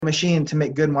machine to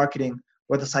make good marketing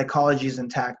where the psychology is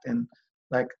intact and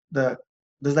like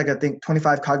there's like I think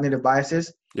 25 cognitive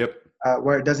biases Yep.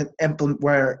 where it doesn't implement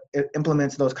where it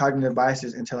implements those cognitive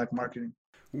biases into like marketing.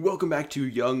 Welcome back to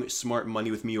Young Smart Money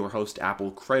with me, your host,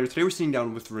 Apple Kreider. Today we're sitting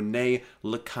down with Rene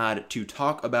Lacad to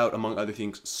talk about, among other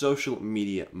things, social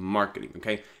media marketing,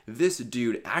 okay? This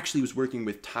dude actually was working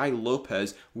with Tai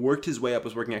Lopez, worked his way up,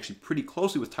 was working actually pretty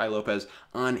closely with Tai Lopez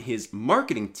on his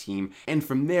marketing team, and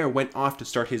from there went off to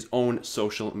start his own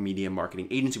social media marketing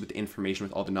agency with the information,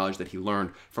 with all the knowledge that he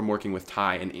learned from working with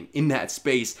Tai. And in that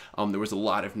space, there was a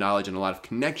lot of knowledge and a lot of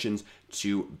connections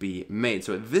to be made.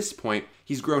 So at this point,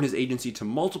 he's grown his agency to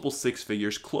multiple six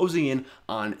figures, closing in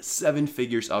on 7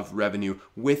 figures of revenue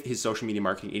with his social media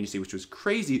marketing agency, which was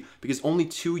crazy because only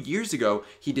 2 years ago,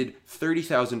 he did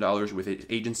 $30,000 with his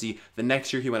agency. The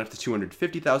next year, he went up to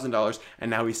 $250,000, and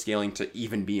now he's scaling to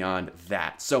even beyond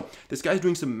that. So this guy's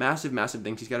doing some massive, massive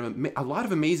things. He's got a lot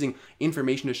of amazing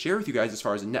information to share with you guys as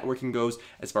far as networking goes,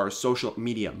 as far as social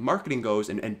media marketing goes,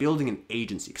 and building an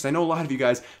agency. Because I know a lot of you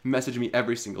guys message me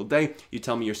every single day. You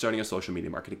tell me you're starting a social media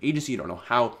marketing agency. You don't know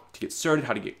how to get started,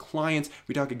 how to get clients.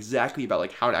 We talk exactly about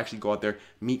like how to actually go out there,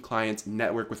 meet clients,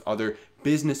 network with other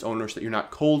business owners so that you're not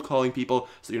cold calling people,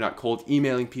 so you're not cold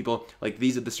emailing people. Like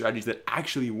these are the strategies that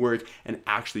actually work and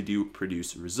actually do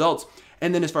produce results.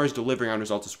 And then as far as delivering on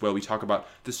results as well, we talk about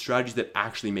the strategies that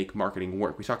actually make marketing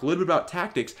work. We talk a little bit about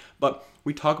tactics, but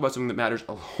we talk about something that matters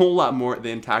a whole lot more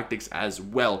than tactics as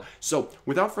well. So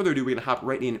without further ado, we're gonna hop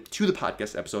right into the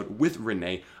podcast episode with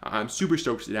Rene. I'm super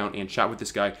stoked to sit down and chat with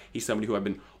this guy. He's somebody who I've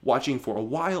been watching for a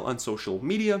while on social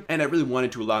media, and I really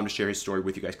wanted to allow him to share his story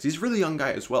with you guys because he's a really young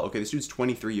guy as well. Okay, this dude's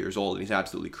 23 years old and he's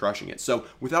absolutely crushing it. So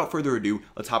without further ado,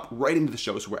 let's hop right into the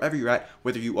show. So wherever you're at,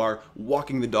 whether you are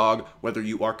walking the dog, whether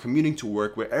you are commuting to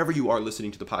work, wherever you are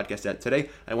listening to the podcast at today,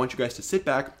 I want you guys to sit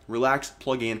back, relax,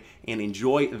 plug in, and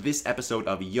enjoy this episode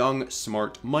of Young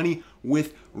Smart Money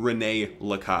with Rene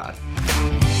Lacad.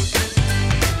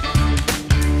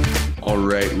 All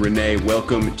right, Rene,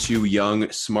 welcome to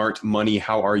Young Smart Money.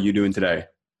 How are you doing today?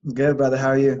 Good, brother. How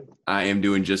are you? I am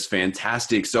doing just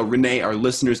fantastic. So Rene, our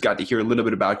listeners got to hear a little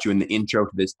bit about you in the intro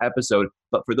to this episode,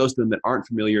 but for those of them that aren't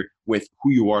familiar with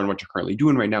who you are and what you're currently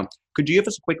doing right now, could you give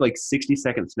us a quick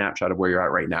 60-second snapshot of where you're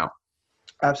at right now?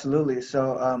 Absolutely.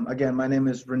 So again, my name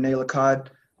is Rene Lacad.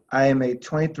 I am a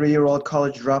 23-year-old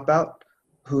college dropout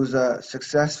who's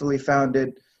successfully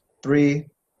founded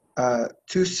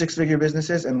two six-figure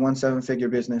businesses and one seven-figure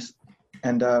business.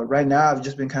 And right now I've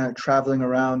just been kind of traveling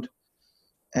around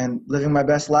and living my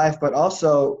best life, but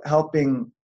also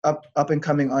helping up and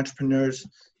coming entrepreneurs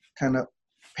kind of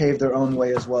pave their own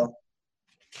way as well.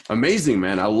 Amazing,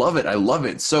 man. I love it. I love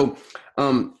it. So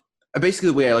basically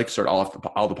the way I like to start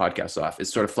all the podcasts off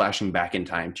is sort of flashing back in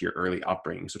time to your early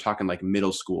upbringing. So talking like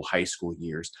middle school, high school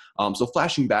years. So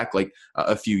flashing back like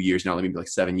a few years now, maybe like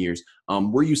 7 years.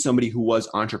 Were you somebody who was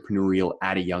entrepreneurial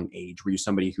at a young age? Were you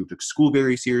somebody who took school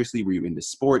very seriously? Were you into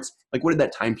sports? Like what did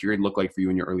that time period look like for you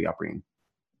in your early upbringing?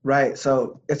 Right.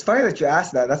 So it's funny that you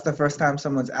asked that. That's the first time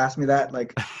someone's asked me that,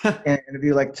 like in an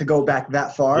interview, like to go back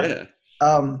that far.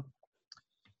 Yeah.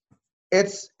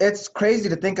 It's crazy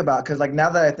to think about because like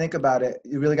now that I think about it,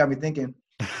 you really got me thinking.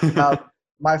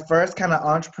 My first kind of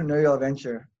entrepreneurial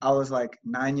venture, I was like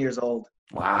 9 years old.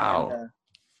 Wow. And,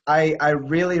 I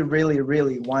really, really,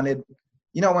 really wanted,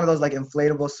 one of those like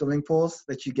inflatable swimming pools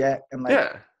that you get and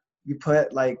like you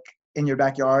put like in your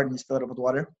backyard and you fill it up with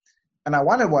water. And I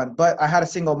wanted one, but I had a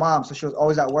single mom, so she was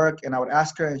always at work, and I would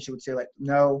ask her, and she would say like,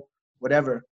 no,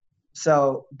 whatever.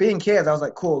 So being kids, I was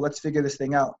like, cool, let's figure this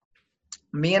thing out.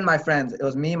 Me and my friends, it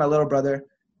was me, my little brother,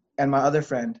 and my other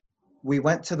friend. We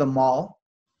went to the mall,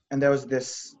 and there was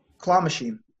this claw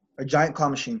machine, a giant claw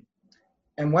machine.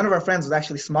 And one of our friends was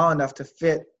actually small enough to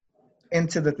fit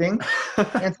into the thing,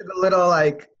 into the little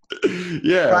like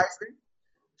prize thing.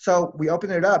 So we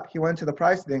opened it up. He went to the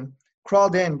prize thing,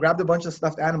 crawled in, grabbed a bunch of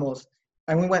stuffed animals,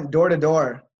 and we went door to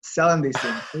door selling these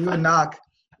things. We would knock,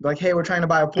 like, hey, we're trying to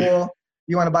buy a pool.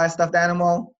 You want to buy a stuffed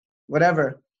animal?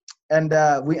 Whatever. And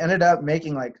we ended up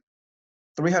making like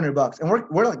 $300. And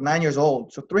we're like 9 years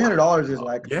old. So $300 is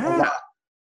like a lot.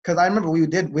 Because I remember we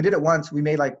did it once. We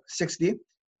made like 60.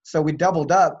 So we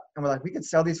doubled up and we're like, we could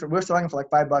sell these we were selling them for like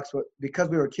 $5. But because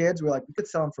we were kids, we were like, we could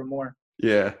sell them for more.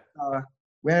 Yeah.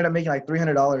 We ended up making like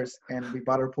 $300 and we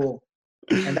bought our pool.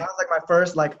 And that was like my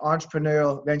first like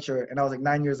entrepreneurial venture. And I was like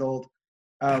 9 years old.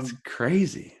 That's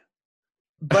crazy.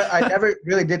 But I never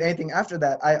really did anything after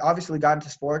that. I obviously got into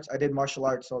sports. I did martial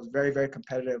arts. So I was very, very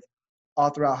competitive all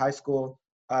throughout high school.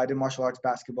 I did martial arts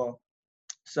basketball.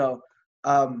 So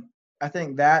I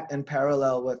think that in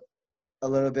parallel with a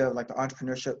little bit of like the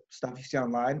entrepreneurship stuff you see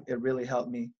online, it really helped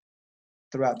me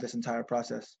throughout this entire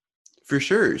process. For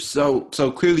sure. So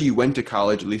clearly you went to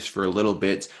college, at least for a little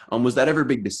bit. Was that ever a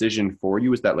big decision for you?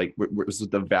 Was that like, was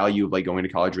the value of like going to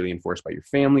college really enforced by your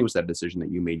family? Was that a decision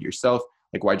that you made yourself?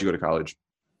 Like, why'd you go to college?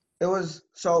 It was,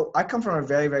 so I come from a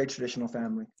very, very traditional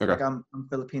family. Okay. Like I'm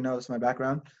Filipino, that's my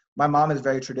background. My mom is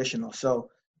very traditional. So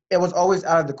it was always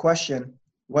out of the question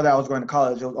whether I was going to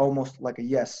college. It was almost like a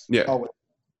yes. Yeah. Always.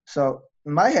 So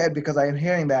in my head, because I am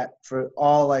hearing that for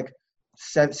all like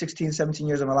 16, 17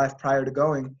 years of my life prior to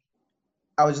going,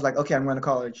 I was just like, okay, I'm going to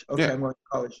college. Okay, yeah. I'm going to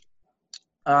college.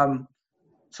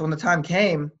 So when the time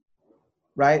came,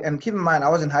 right, and keep in mind, I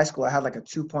was in high school. I had like a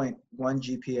 2.1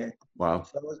 GPA. Wow.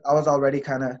 So I was already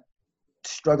kind of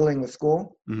struggling with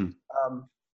school. Mm-hmm.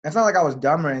 It's not like I was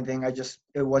dumb or anything.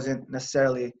 It wasn't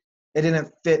necessarily, it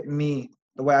didn't fit me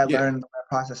the way I learned, the way I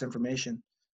process information.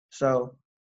 So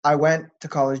I went to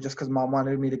college just because mom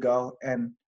wanted me to go.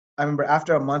 And I remember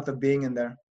after a month of being in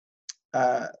there,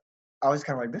 I was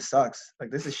kind of like, this sucks. Like,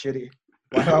 this is shitty.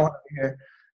 Why do I want to be here?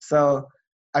 So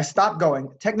I stopped going.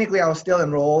 Technically, I was still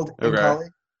enrolled in college.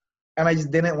 And I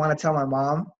just didn't want to tell my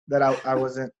mom that I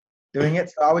wasn't doing it.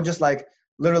 So I would just like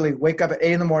literally wake up at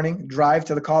 8 a.m, drive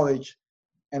to the college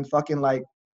and fucking like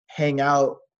hang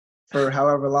out for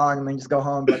however long and then just go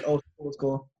home. Like, oh, school's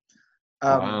cool.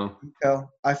 Wow. So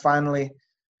I finally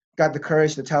got the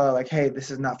courage to tell her like, hey, this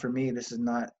is not for me. This is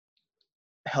not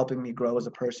helping me grow as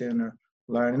a person or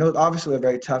learn. And it was obviously a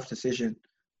very tough decision,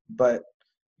 but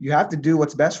you have to do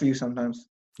what's best for you sometimes.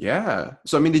 Yeah.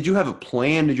 So, I mean, did you have a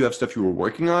plan? Did you have stuff you were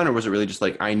working on? Or was it really just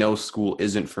like, I know school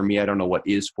isn't for me. I don't know what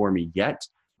is for me yet.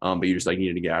 But you just like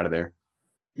needed to get out of there.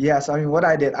 Yes. I mean, what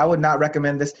I did, I would not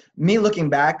recommend this. Me looking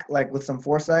back, like with some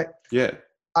foresight. Yeah.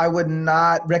 I would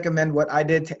not recommend what I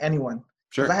did to anyone.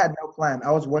 Sure. Because I had no plan.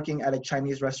 I was working at a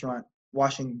Chinese restaurant,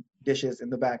 washing dishes in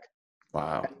the back.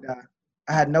 Wow. And,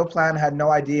 I had no plan, had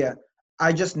no idea.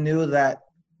 I just knew that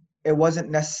it wasn't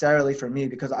necessarily for me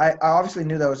because I obviously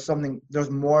knew there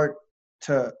was more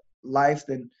to life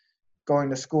than going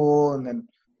to school and then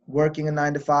working a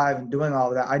 9 to 5 and doing all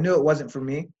of that. I knew it wasn't for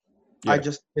me. Yeah. I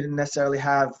just didn't necessarily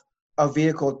have a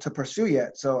vehicle to pursue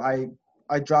yet. So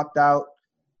I dropped out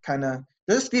kind of.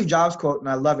 There's a Steve Jobs quote and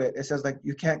I love it. It says like,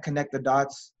 you can't connect the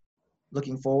dots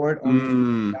looking forward, only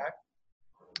looking back.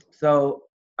 So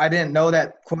I didn't know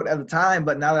that quote at the time,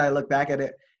 but now that I look back at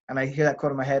it and I hear that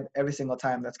quote in my head every single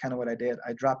time, that's kind of what I did.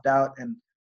 I dropped out and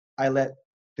I let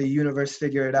the universe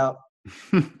figure it out.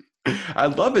 I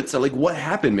love it. So like, what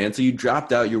happened, man? So you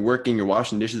dropped out, you're working, you're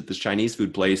washing dishes at this Chinese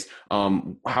food place.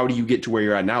 How do you get to where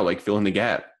you're at now? Like, fill in the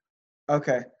gap.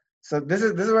 Okay. So this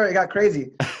is where it got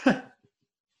crazy.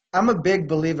 I'm a big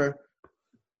believer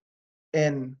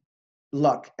in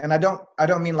luck. And I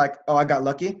don't mean like, oh, I got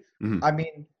lucky. Mm-hmm. I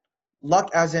mean,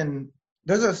 luck as in,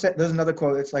 there's another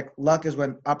quote. It's like, luck is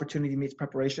when opportunity meets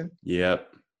preparation. Yep.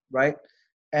 Right.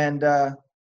 And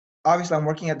obviously I'm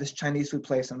working at this Chinese food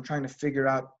place and I'm trying to figure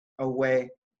out a way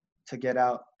to get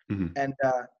out. Mm-hmm. And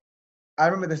I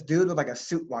remember this dude with like a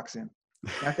suit walks in.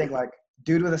 And I think like,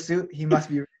 dude with a suit, he must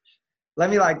be rich. Let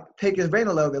me like pick his brain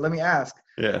a little bit. Let me ask.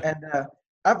 Yeah. And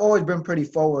I've always been pretty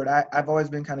forward. I've always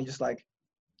been kind of just like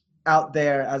out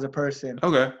there as a person.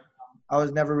 Okay. I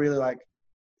was never really like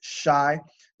shy.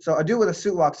 So a dude with a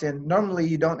suit walks in. Normally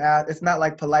you don't ask. It's not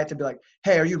like polite to be like,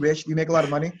 hey, are you rich? Do you make a lot of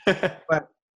money? But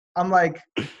I'm like,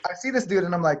 I see this dude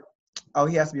and I'm like, oh,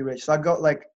 he has to be rich. So I go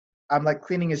like, I'm like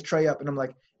cleaning his tray up and I'm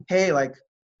like, hey, like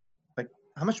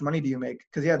how much money do you make?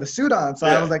 Because he had the suit on. So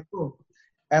yeah. I was like, cool.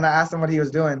 And I asked him what he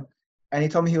was doing. And he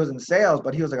told me he was in sales,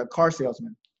 but he was like a car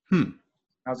salesman.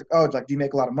 I was like, oh, like, do you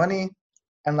make a lot of money?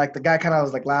 And like the guy kind of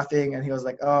was like laughing and he was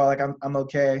like, oh, like I'm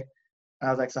okay. And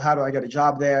I was like, so how do I get a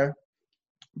job there?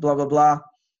 Blah, blah, blah.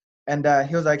 And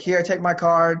he was like, here, take my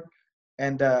card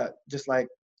and just like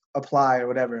apply or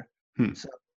whatever. So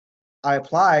I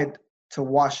applied to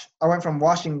wash. I went from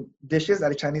washing dishes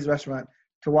at a Chinese restaurant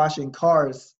to washing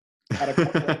cars at a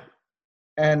company.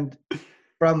 And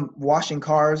from washing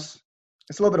cars,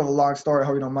 it's a little bit of a long story. I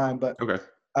hope you don't mind, but okay.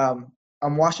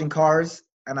 I'm washing cars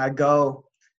and I go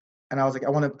and I was like, I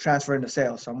want to transfer into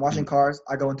sales. So I'm washing cars.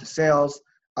 I go into sales.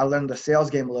 I learned the sales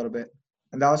game a little bit.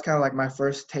 And that was kind of like my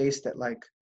first taste at like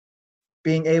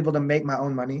being able to make my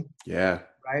own money. Yeah.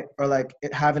 Right. Or like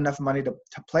have enough money to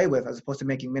play with as opposed to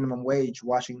making minimum wage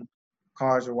washing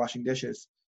cars or washing dishes.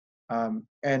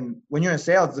 And when you're in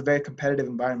sales, it's a very competitive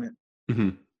environment. Mm-hmm.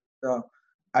 So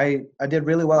I did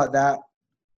really well at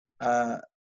that.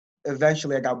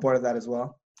 Eventually I got bored of that as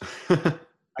well.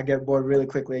 I get bored really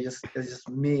quickly. It's just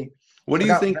me. What do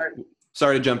you think?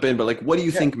 Sorry to jump in, but like, what do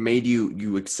you think made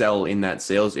you excel in that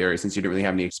sales area since you didn't really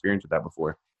have any experience with that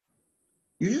before?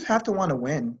 You just have to want to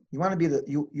win. You want to be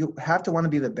you have to want to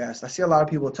be the best. I see a lot of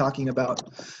people talking about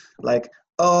like,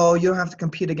 oh, you don't have to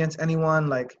compete against anyone.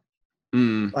 Like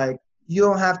you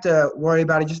don't have to worry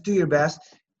about it. Just do your best.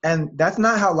 And that's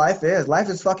not how life is. Life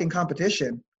is fucking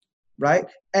competition, right?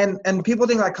 And people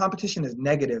think like competition is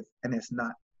negative, and it's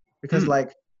not. Because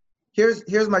like,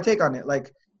 here's my take on it.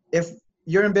 Like, if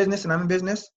you're in business and I'm in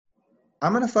business,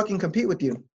 I'm gonna fucking compete with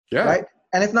you, right?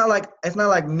 And it's not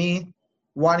like me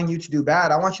wanting you to do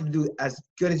bad. I want you to do as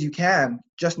good as you can.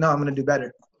 Just know I'm gonna do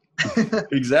better.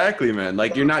 Exactly, man.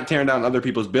 Like, you're not tearing down other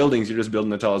people's buildings. You're just building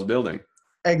the tallest building.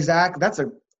 Exactly.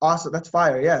 That's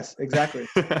fire. Yes, exactly.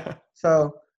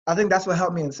 So I think that's what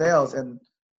helped me in sales, and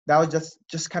that was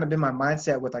just kind of been my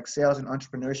mindset with like sales and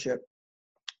entrepreneurship.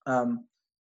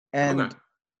 And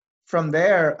from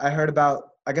there, I heard about.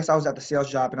 I guess I was at the sales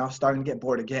job, and I was starting to get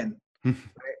bored again. Right?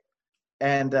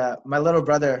 And my little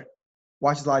brother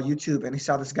watches a lot of YouTube, and he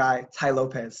saw this guy, Tai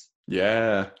Lopez.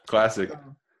 Yeah, classic. So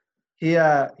he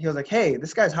was like, "Hey,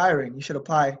 this guy's hiring. You should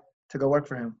apply to go work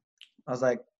for him." I was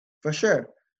like, "For sure."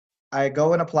 I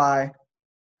go and apply.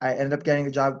 I ended up getting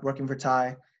a job working for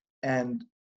Tai, and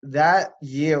that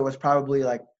year was probably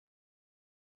like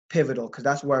pivotal because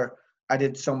that's where I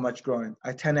did so much growing.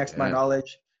 I 10x my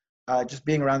knowledge. Just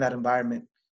being around that environment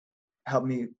helped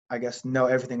me, I guess, know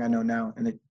everything I know now, and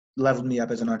it leveled me up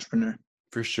as an entrepreneur.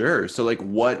 For sure. So like,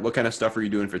 what kind of stuff are you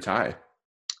doing for Tai?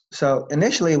 So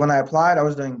initially, when I applied, I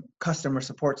was doing customer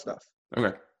support stuff.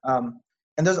 Okay.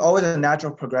 And there's always a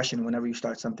natural progression whenever you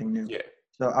start something new. Yeah.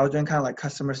 So I was doing kind of like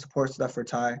customer support stuff for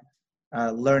Tai,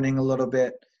 learning a little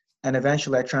bit, and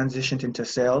eventually I transitioned into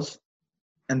sales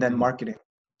and then marketing.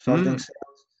 So I was doing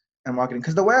sales and marketing.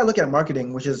 Because the way I look at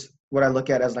marketing, which is what I look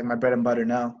at as like my bread and butter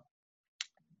now,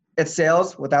 it's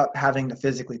sales without having to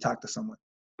physically talk to someone.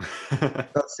 So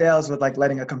it's sales with like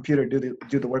letting a computer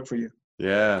do the work for you.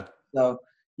 Yeah. So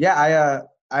yeah,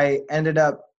 I ended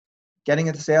up getting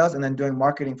into sales and then doing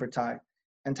marketing for Tai.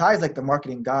 And Tai is like the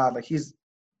marketing god. Like he's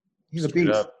a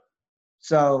beast.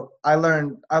 So I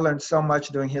learned so much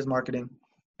doing his marketing,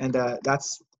 and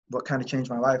that's what kind of changed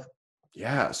my life.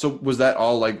 Yeah. So was that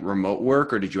all like remote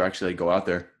work, or did you actually like go out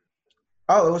there?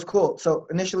 Oh, it was cool. So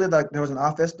initially, like there was an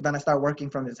office, but then I started working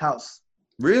from his house.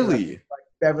 Really? Like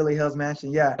Beverly Hills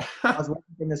Mansion. Yeah, I was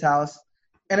working from his house,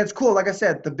 and it's cool. Like I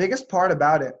said, the biggest part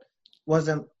about it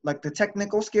wasn't like the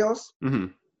technical skills.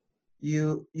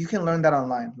 You can learn that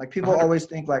online. Like people always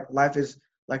think like life is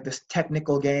like this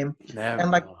technical game,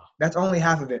 and like that's only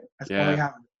half of it. That's only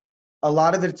half of it. A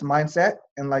lot of it's mindset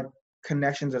and like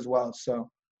connections as well. So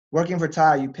working for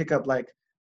Tai, you pick up like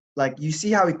you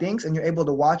see how he thinks, and you're able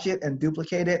to watch it and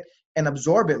duplicate it and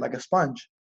absorb it like a sponge.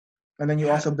 And then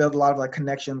you also build a lot of like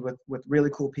connections with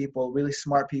really cool people, really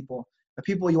smart people, the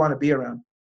people you want to be around.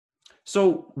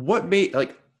 So what made,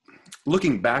 like,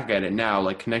 looking back at it now,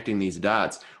 like connecting these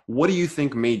dots, what do you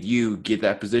think made you get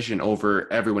that position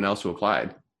over everyone else who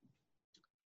applied?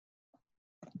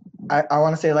 I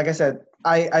want to say, like I said,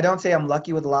 I don't say I'm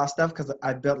lucky with a lot of stuff because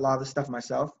I built a lot of this stuff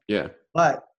myself. Yeah.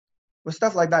 But with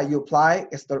stuff like that, you apply,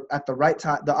 it's at the right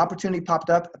time. The opportunity popped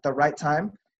up at the right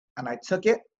time, and I took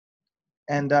it.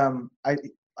 And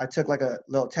I took like a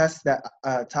little test that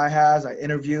Tai has. I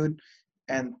interviewed,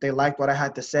 and they liked what I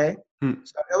had to say.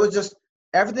 So it was just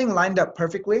everything lined up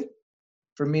perfectly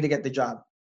for me to get the job.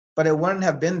 But it wouldn't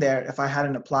have been there if I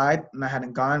hadn't applied and I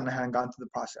hadn't gone through the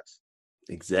process.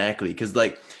 Exactly. Because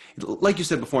like you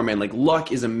said before, man, like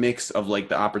luck is a mix of like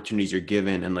the opportunities you're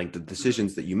given and like the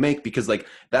decisions that you make, because like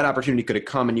that opportunity could have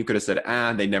come and you could have said,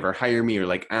 they never hire me, or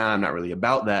like, I'm not really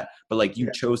about that. But like you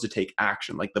chose to take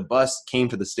action. Like the bus came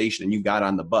to the station and you got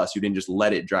on the bus. You didn't just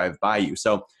let it drive by you.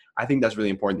 So I think that's really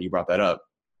important that you brought that up.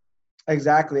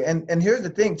 Exactly. And here's the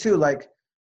thing too, like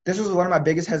this was one of my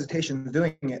biggest hesitations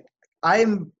doing it. I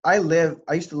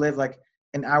used to live like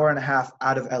an hour and a half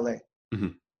out of LA.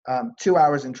 2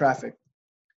 hours in traffic.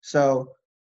 So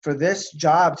for this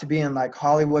job to be in like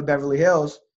Hollywood, Beverly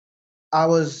Hills, I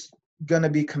was going to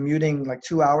be commuting like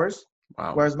 2 hours.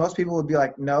 Wow. Whereas most people would be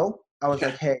like, no. I was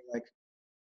like, hey, like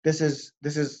this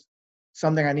is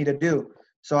something I need to do.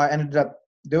 So I ended up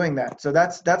doing that. So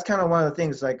that's kind of one of the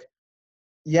things, like,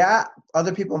 yeah,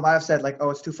 other people might have said like, oh,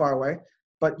 it's too far away,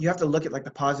 but you have to look at like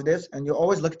the positives, and you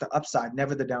always look at the upside,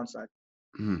 never the downside.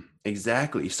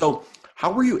 Exactly. So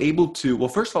how were you able to, well,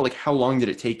 first of all, like how long did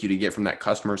it take you to get from that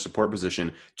customer support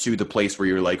position to the place where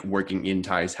you're like working in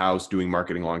Tai's house, doing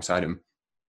marketing alongside him?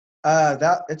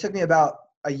 It took me about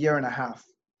a year and a half.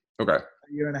 Okay.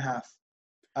 A year and a half.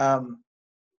 And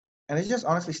it's just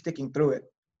honestly sticking through it.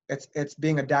 It's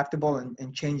being adaptable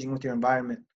and changing with your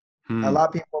environment. Hmm. A lot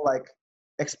of people like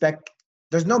expect,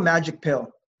 there's no magic pill.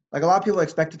 Like a lot of people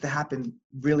expect it to happen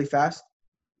really fast.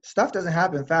 Stuff doesn't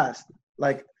happen fast.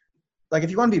 Like if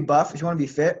you want to be buff, if you want to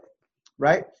be fit,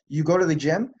 right? You go to the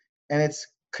gym and it's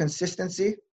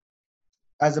consistency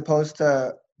as opposed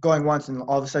to going once and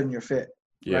all of a sudden you're fit,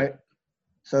 right?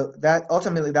 So that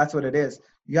ultimately that's what it is.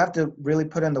 You have to really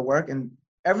put in the work, and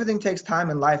everything takes time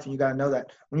in life, and you got to know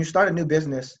that. When you start a new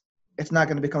business, it's not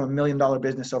going to become $1 million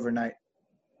business overnight.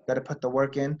 You got to put the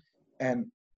work in, and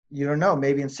you don't know,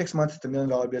 maybe in 6 months it's $1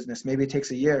 million business. Maybe it takes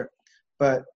a year,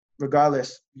 but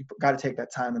regardless, you got to take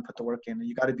that time and put the work in, and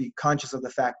you got to be conscious of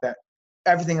the fact that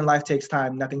everything in life takes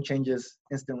time. Nothing changes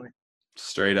instantly.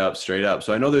 Straight up, straight up.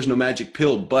 So I know there's no magic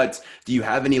pill, but do you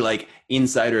have any like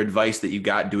insider advice that you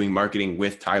got doing marketing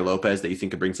with Tai Lopez that you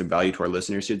think could bring some value to our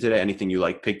listeners here today? Anything you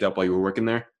like picked up while you were working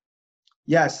there?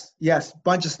 Yes,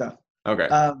 bunch of stuff. Okay.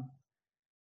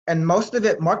 And most of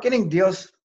it, marketing deals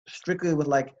strictly with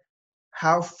like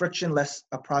how frictionless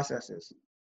a process is.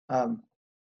 And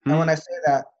when I say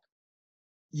that,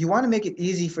 you want to make it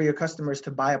easy for your customers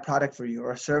to buy a product for you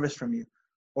or a service from you,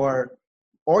 or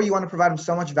you want to provide them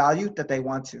so much value that they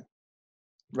want to,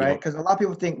 right? Because a lot of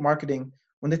people think marketing,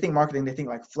 when they think marketing, they think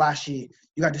like flashy,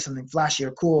 you got to do something flashy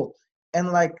or cool.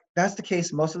 And like, that's the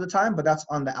case most of the time, but that's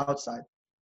on the outside.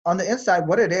 On the inside,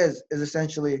 what it is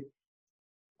essentially,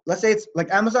 let's say it's like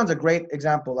Amazon's a great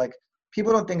example. Like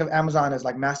people don't think of Amazon as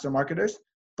like master marketers,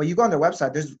 but you go on their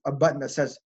website, there's a button that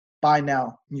says buy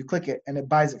now, and you click it and it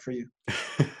buys it for you.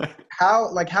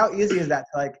 How easy is that?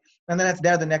 Like, and then it's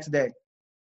there the next day.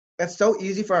 It's so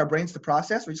easy for our brains to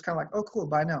process. We're just kind of like, oh, cool,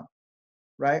 buy now,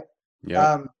 right?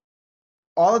 Yeah.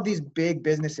 All of these big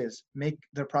businesses make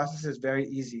their processes very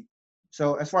easy.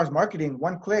 So as far as marketing,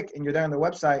 one click and you're there on their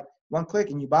website, one click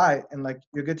and you buy, and like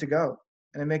you're good to go.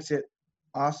 And it makes it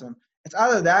awesome. It's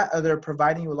either that or they're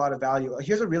providing you a lot of value.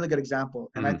 Here's a really good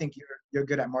example, and I think you're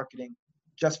good at marketing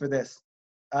just for this.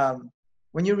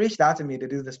 When you reached out to me to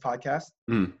do this podcast,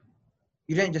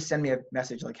 you didn't just send me a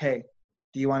message like, hey,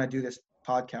 do you want to do this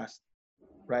podcast,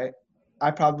 right? I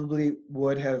probably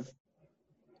would have,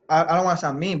 I don't want to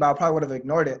sound mean, but I probably would have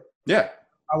ignored it. Yeah.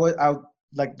 I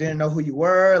like didn't know who you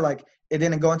were. Like it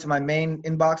didn't go into my main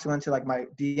inbox. It went to like my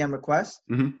DM request.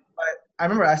 But I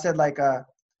remember I said like,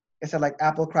 it said like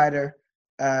Apple Kreider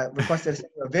requested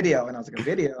a video, and I was like, a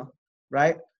video,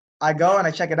 right? I go and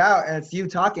I check it out, and it's you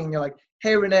talking. And you're like,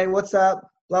 hey Renee, what's up?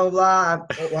 Blah blah blah.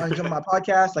 I want to jump on my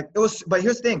podcast. Like it was, but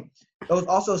here's the thing, it was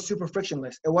also super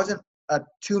frictionless. It wasn't a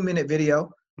 2-minute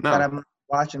video that I'm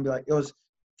watching and be like, it was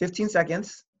 15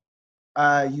 seconds.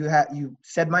 You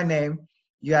said my name.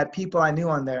 You had people I knew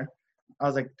on there. I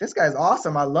was like, this guy's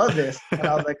awesome. I love this. And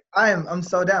I was like, I'm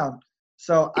so down.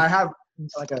 So I have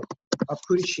like a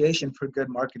appreciation for good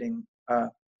marketing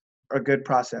or good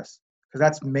process, because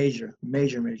that's major.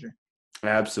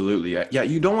 Absolutely. Yeah.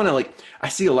 You don't want to like, I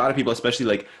see a lot of people, especially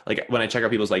like when I check out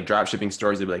people's like drop shipping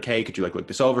stores, they'll be like, hey, could you like look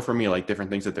this over for me? Like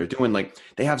different things that they're doing. Like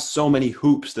they have so many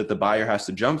hoops that the buyer has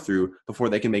to jump through before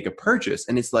they can make a purchase.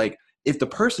 And it's like, if the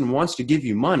person wants to give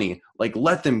you money, like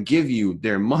let them give you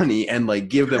their money and like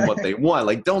give them what they want.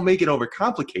 Like don't make it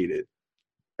overcomplicated.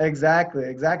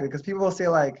 Exactly. Because people will say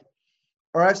like,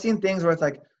 or I've seen things where it's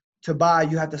like, to buy,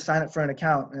 you have to sign up for an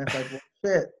account. And it's like, well,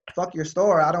 shit, fuck your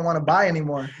store. I don't want to buy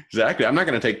anymore. Exactly. I'm not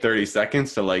going to take 30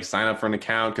 seconds to like sign up for an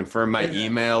account, confirm my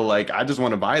email. Like, I just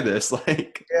want to buy this.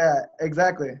 Like, yeah,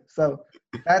 exactly. So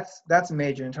that's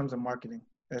major in terms of marketing.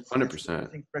 That's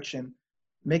 100%. Friction,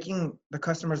 making the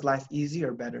customer's life easy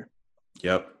or better.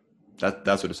 Yep.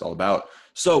 That's what it's all about.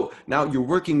 So now you're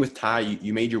working with Tai,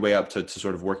 you made your way up to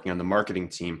sort of working on the marketing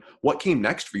team. What came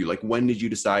next for you? Like when did you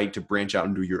decide to branch out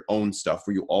and do your own stuff?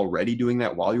 Were you already doing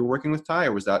that while you were working with Tai,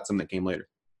 or was that something that came later?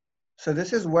 So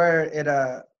this is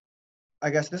where I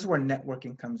guess this is where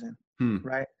networking comes in,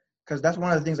 right? Because that's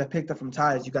one of the things I picked up from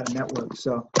Tai is you got to network.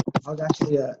 So I was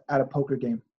actually at a poker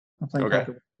game. I'm playing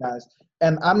poker with guys.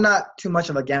 And I'm not too much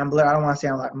of a gambler. I don't want to say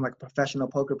I'm like a professional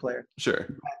poker player. Sure.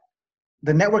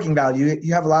 The networking value,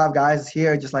 you have a lot of guys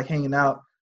here just like hanging out,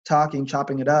 talking,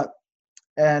 chopping it up.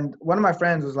 And one of my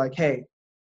friends was like, hey,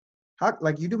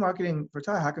 you do marketing for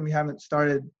Tai, how come you haven't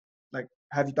started, like,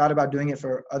 have you thought about doing it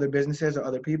for other businesses or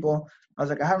other people? I was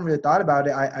like, I haven't really thought about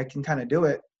it. I can kind of do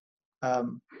it.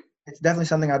 It's definitely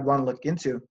something I'd want to look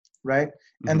into, right?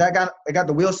 And it got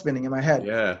the wheels spinning in my head.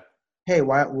 Yeah. Hey,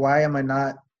 why am I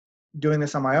not doing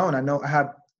this on my own? I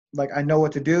know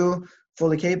what to do,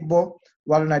 fully capable.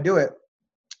 Why don't I do it?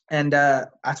 And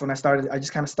that's when I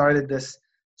just kind of started this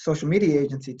social media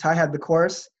agency. Tai had the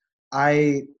course.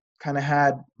 I kind of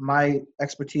had my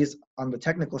expertise on the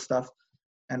technical stuff,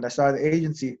 and I started the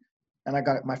agency. and I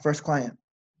got my first client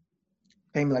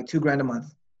paying me like $2,000 a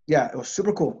month. Yeah, it was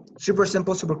super cool, super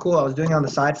simple, super cool. I was doing it on the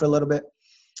side for a little bit,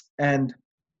 and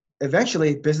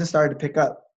eventually business started to pick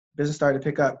up.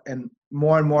 And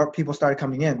more people started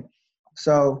coming in.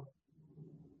 So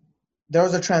there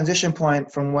was a transition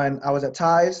point from when I was at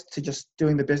Ties to just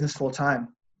doing the business full time.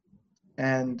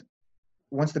 And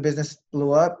once the business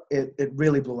blew up, it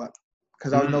really blew up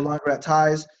because I was no longer at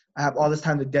Ties. I have all this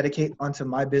time to dedicate onto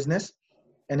my business,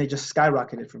 and it just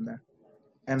skyrocketed from there.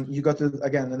 And you go through,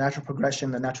 again, the natural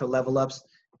progression, the natural level ups,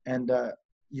 and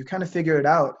you kind of figure it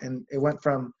out. And it went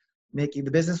from the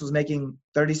business was making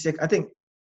 36, I think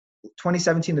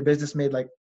 2017, the business made like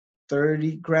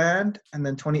 30 grand. And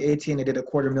then 2018, it did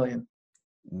 $250,000.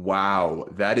 Wow.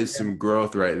 That is some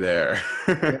growth right there.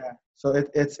 Yeah. So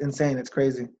it's insane. It's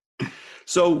crazy.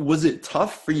 So was it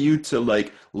tough for you to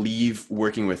like leave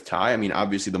working with Ty? I mean,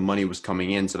 obviously the money was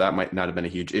coming in, so that might not have been a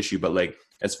huge issue, but like,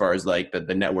 as far as like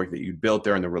the network that you built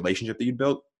there and the relationship that you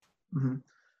built? Mm-hmm.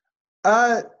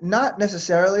 Not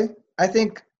necessarily. I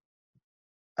think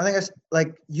it's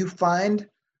like you find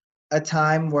a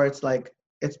time where it's like,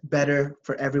 it's better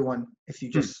for everyone if you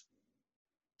just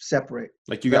separate.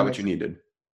 Like you got what you needed.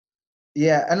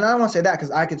 Yeah. And I don't want to say that because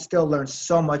I could still learn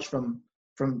so much from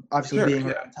obviously being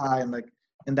around Ty and like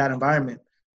in that environment.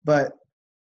 But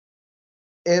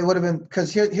it would have been,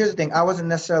 because here's the thing. I wasn't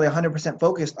necessarily 100%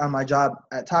 focused on my job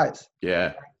at Ties.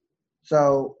 Yeah.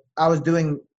 So I was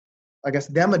doing, I guess,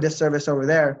 them a disservice over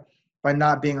there by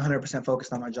not being 100%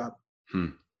 focused on my job.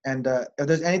 And if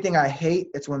there's anything I hate,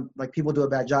 it's when like people do a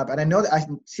bad job. And I know that I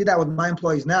can see that with my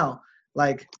employees now.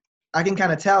 Like I can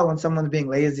kind of tell when someone's being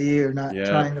lazy or not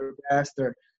trying their best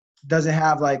or doesn't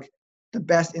have like the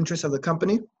best interest of the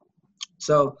company.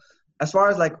 So as far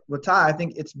as like with Ty, I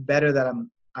think it's better that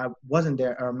I wasn't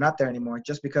there or I'm not there anymore,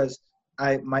 just because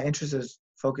my interest is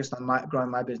focused on growing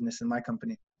my business and my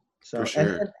company. So for sure.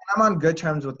 and I'm on good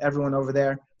terms with everyone over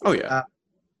there. Oh yeah.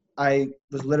 I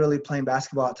was literally playing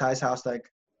basketball at Ty's house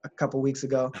like a couple weeks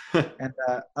ago, and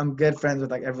I'm good friends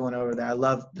with like everyone over there. I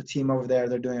love the team over there.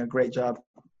 They're doing a great job.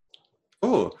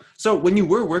 Oh, so when you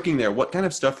were working there, what kind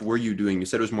of stuff were you doing? You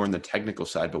said it was more on the technical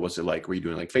side, but was it like, were you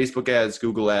doing like Facebook ads,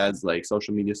 Google ads, like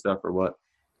social media stuff, or what?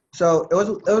 So it was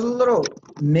a little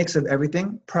mix of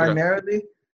everything, primarily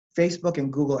Facebook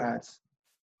and Google ads.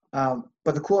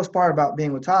 But the coolest part about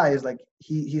being with Ty is like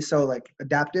he's so like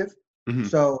adaptive.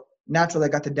 So naturally I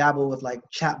got to dabble with like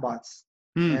chatbots,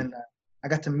 and I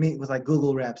got to meet with like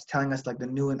Google reps telling us like the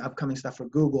new and upcoming stuff for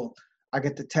Google. I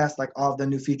get to test like all of the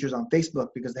new features on Facebook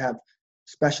because they have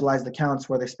specialized accounts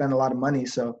where they spend a lot of money.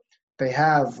 So they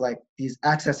have like these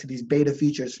access to these beta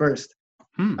features first.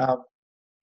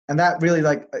 And that really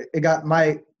like, it got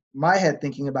my head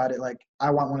thinking about it. Like I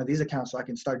want one of these accounts so I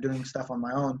can start doing stuff on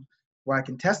my own where I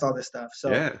can test all this stuff.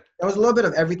 So it was a little bit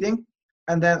of everything.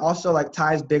 And then also like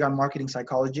Ty's big on marketing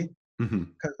psychology.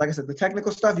 Because like I said, the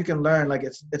technical stuff you can learn, like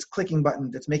it's clicking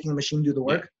buttons, it's making a machine do the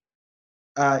work.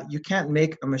 You can't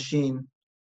make a machine.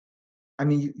 I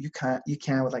mean, you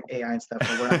can with like AI and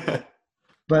stuff,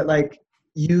 but like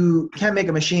you can't make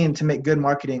a machine to make good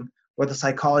marketing where the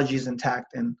psychology is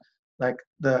intact and like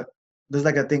there's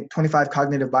like I think 25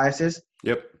 cognitive biases.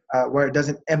 Where it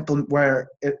doesn't where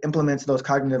it implements those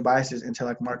cognitive biases into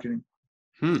like marketing.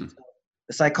 So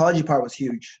the psychology part was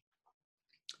huge.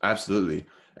 Absolutely.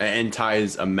 And Ty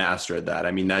is a master at that.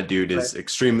 I mean, that dude is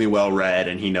extremely well read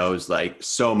and he knows like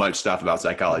so much stuff about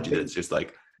psychology that it's just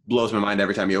like blows my mind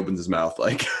every time he opens his mouth.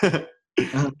 Like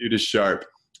dude is sharp.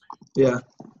 Yeah.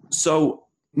 So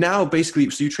now basically,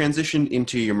 so you transitioned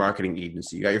into your marketing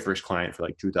agency. You got your first client for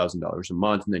like $2,000 a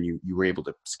month, and then you were able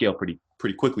to scale pretty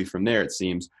quickly from there, it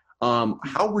seems.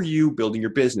 How were you building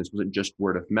your business? Was it just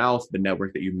word of mouth, the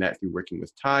network that you met through working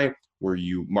with Ty? Were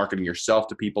you marketing yourself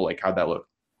to people? Like how'd that look?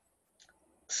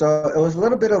 So it was a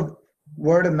little bit of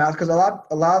word of mouth because a lot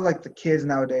of like the kids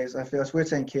nowadays, I feel it's weird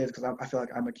saying kids because I feel like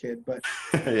I'm a kid, but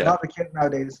a lot of the kids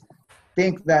nowadays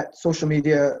think that social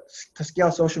media, to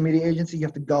scale social media agency, you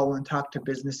have to go and talk to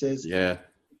businesses,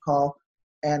 call.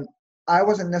 And I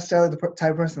wasn't necessarily the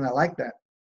type of person that liked that.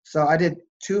 So I did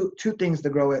two things to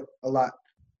grow it a lot.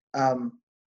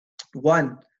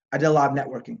 One, I did a lot of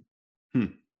networking.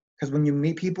 Because when you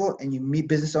meet people and you meet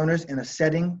business owners in a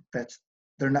setting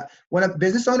when a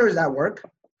business owner is at work,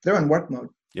 they're in work mode.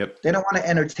 They don't want to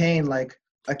entertain like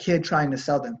a kid trying to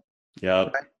sell them.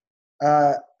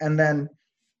 And then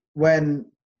when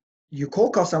you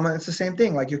cold call someone, it's the same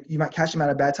thing. Like you might catch them at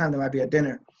a bad time. They might be at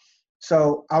dinner.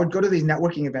 So I would go to these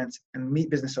networking events and meet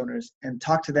business owners and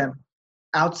talk to them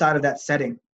outside of that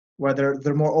setting where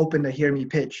they're more open to hear me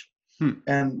pitch.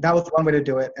 And that was one way to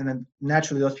do it. And then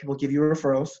naturally those people give you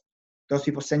referrals. Those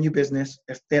people send you business.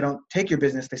 If they don't take your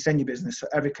business, they send you business. So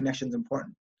every connection is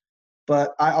important.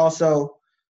 But I also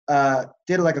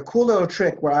did like a cool little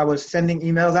trick where I was sending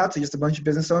emails out to just a bunch of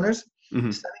business owners,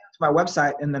 sending them to my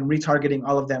website, and then retargeting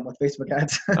all of them with Facebook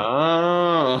ads.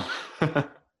 Oh.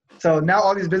 So now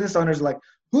all these business owners are like,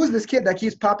 who's this kid that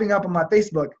keeps popping up on my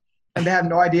Facebook? And they have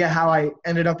no idea how I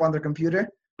ended up on their computer.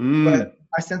 But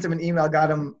I sent them an email, got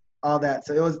them all that.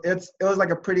 So it was like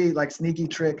a pretty like sneaky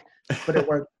trick, but it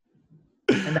worked.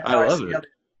 And I love it.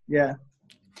 Yeah.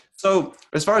 So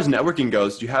as far as networking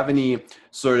goes, do you have any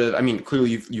sort of, I mean,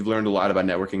 clearly you've learned a lot about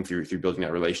networking through building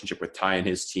that relationship with Ty and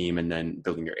his team and then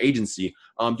building your agency.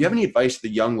 Do you have any advice to the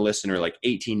young listener, like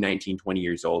 18, 19, 20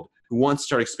 years old, who wants to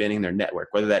start expanding their network,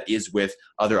 whether that is with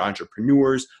other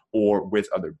entrepreneurs or with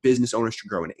other business owners to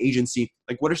grow an agency?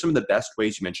 Like, what are some of the best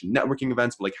ways? You mentioned networking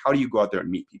events, but like, how do you go out there and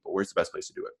meet people? Where's the best place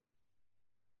to do it?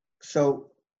 So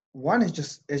one is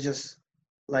just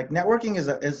like networking is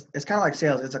kind of like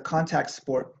sales. It's a contact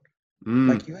sport.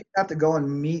 Like you have to go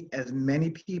and meet as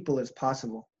many people as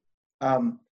possible. A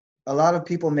lot of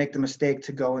people make the mistake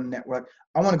to go and network.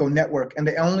 I want to go network, and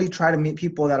they only try to meet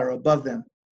people that are above them.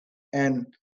 And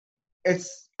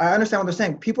I understand what they're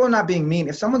saying. People are not being mean.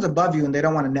 If someone's above you and they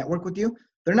don't want to network with you,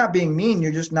 they're not being mean.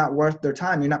 You're just not worth their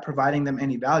time. You're not providing them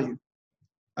any value.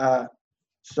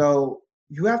 So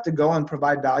you have to go and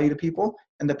provide value to people,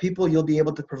 and the people you'll be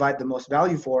able to provide the most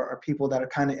value for are people that are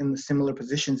kind of in the similar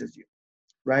positions as you,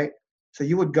 right? So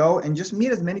you would go and just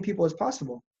meet as many people as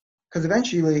possible. Because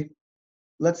eventually,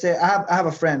 let's say I have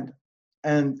a friend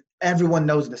and everyone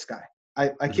knows this guy.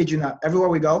 I kid you not. Everywhere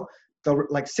we go,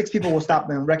 like 6 people will stop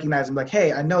and recognize him like,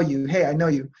 hey, I know you. Hey, I know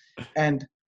you.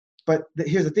 But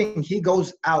here's the thing. He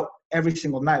goes out every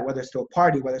single night, whether it's to a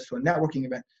party, whether it's to a networking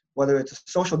event, whether it's a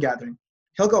social gathering.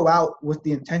 He'll go out with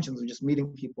the intentions of just meeting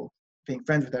people, being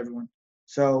friends with everyone.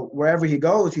 So wherever he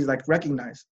goes, he's like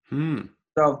recognized.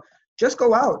 So just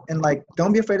go out and like,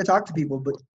 don't be afraid to talk to people,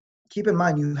 but keep in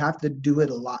mind, you have to do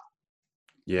it a lot.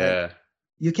 Yeah. Like,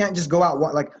 you can't just go out,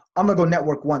 like, I'm going to go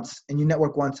network once, and you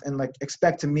network once and like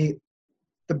expect to meet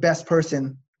the best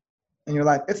person in your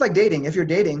life. It's like dating. If you're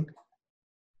dating,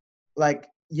 like,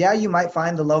 yeah, you might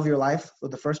find the love of your life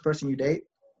with the first person you date,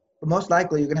 but most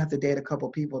likely you're going to have to date a couple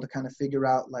people to kind of figure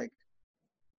out like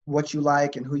what you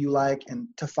like and who you like and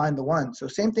to find the one. So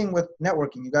same thing with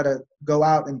networking. You got to go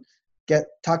out and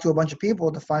talk to a bunch of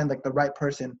people to find like the right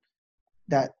person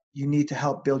that you need to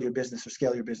help build your business or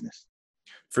scale your business.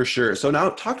 For sure. So now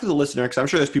talk to the listener, because I'm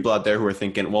sure there's people out there who are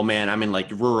thinking, well, man, I'm in like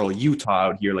rural Utah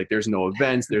out here. Like there's no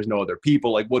events, there's no other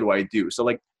people. Like, what do I do? So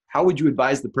like, how would you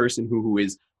advise the person who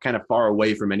is kind of far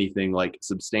away from anything like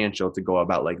substantial to go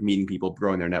about like meeting people,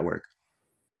 growing their network?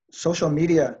 Social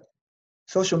media.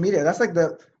 That's like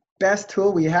the best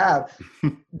tool we have.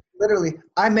 Literally,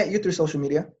 I met you through social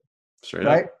media. Straight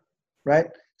right? up. Right?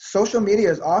 Social media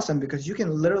is awesome because you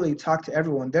can literally talk to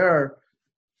everyone. There are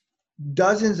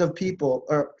thousands of people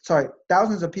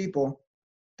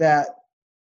that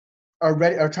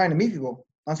are trying to meet people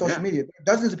on social media.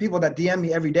 Dozens of people that DM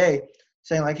me every day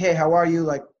saying like, hey, how are you?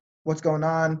 Like, what's going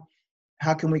on?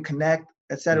 How can we connect?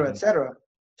 Et cetera, et cetera.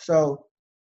 So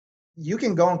you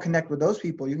can go and connect with those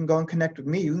people. You can go and connect with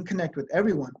me. You can connect with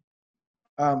everyone.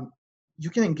 You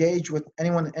can engage with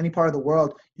anyone in any part of the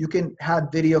world. You can have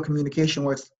video communication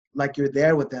where it's like you're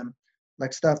there with them,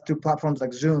 like stuff through platforms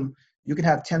like Zoom. You can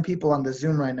have 10 people on the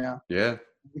Zoom right now. Yeah.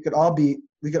 We could all be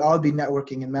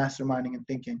networking and masterminding and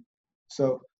thinking.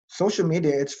 So social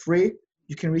media, it's free.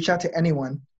 You can reach out to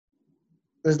anyone.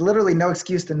 There's literally no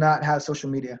excuse to not have social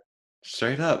media.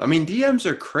 Straight up. I mean, DMs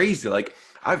are crazy. Like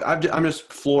I'm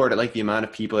just floored at like the amount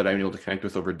of people that I'm able to connect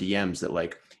with over DMs that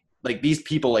like these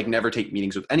people like never take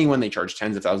meetings with anyone. They charge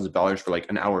tens of thousands of dollars for like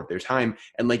an hour of their time.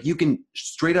 And like you can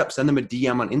straight up send them a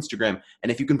DM on Instagram.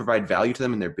 And if you can provide value to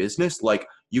them in their business, like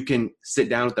you can sit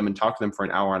down with them and talk to them for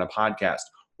an hour on a podcast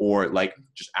or like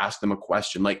just ask them a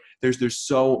question. Like there's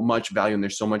so much value and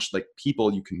there's so much like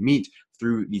people you can meet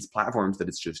through these platforms that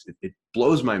it's just, it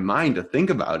blows my mind to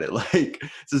think about it. Like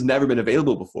this has never been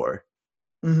available before.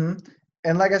 Mm-hmm.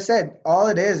 And like I said, all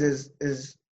it is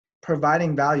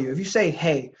providing value. If you say,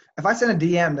 hey, if I send a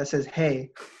DM that says,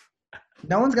 hey,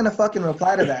 no one's going to fucking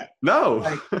reply to that. No.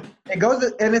 Like, it goes,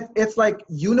 and it's like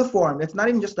uniform. It's not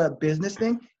even just a business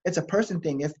thing. It's a person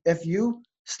thing. If you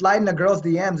slide in a girl's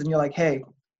DMs and you're like, hey,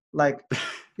 like,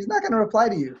 he's not going to reply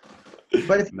to you.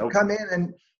 But if you come in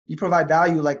and you provide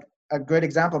value, like a great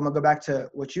example, I'm going to go back to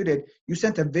what you did. You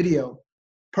sent a video,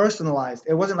 personalized.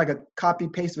 It wasn't like a copy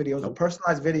paste video. It was a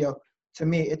personalized video to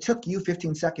me. It took you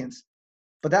 15 seconds.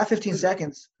 But that 15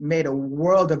 seconds made a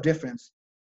world of difference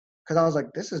because I was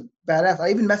like, this is badass.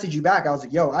 I even messaged you back. I was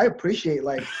like, yo, I appreciate,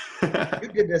 like, you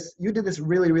did this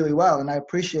really, really well, and I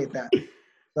appreciate that.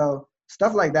 So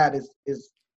stuff like that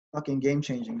is fucking game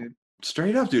changing, dude.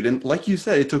 Straight up, dude. And like you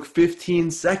said, it took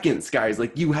 15 seconds, guys.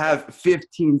 Like, you have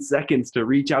 15 seconds to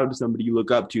reach out to somebody you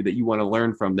look up to, that you want to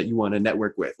learn from, that you want to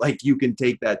network with. Like, you can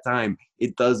take that time.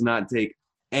 It does not take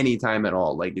any time at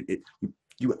all. Like,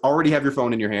 you already have your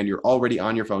phone in your hand. You're already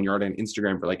on your phone. You're already on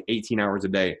Instagram for like 18 hours a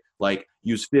day. Like,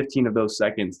 use 15 of those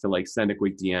seconds to like send a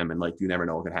quick DM, and like, you never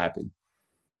know what could happen.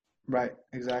 Right.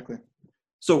 Exactly.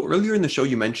 So earlier in the show,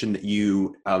 you mentioned that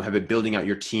you have been building out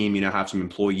your team. You now have some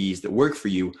employees that work for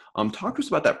you. Talk to us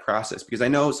about that process, because I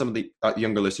know some of the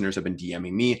younger listeners have been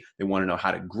DMing me. They want to know how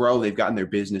to grow. They've gotten their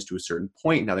business to a certain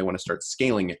point. Now they want to start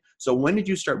scaling it. So when did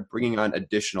you start bringing on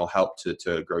additional help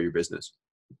to grow your business?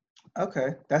 Okay,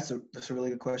 that's a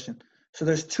really good question. So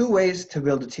there's two ways to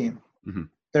build a team. Mm-hmm.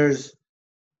 There's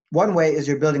one way is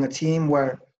you're building a team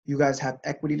where you guys have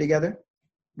equity together.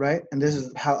 Right. And this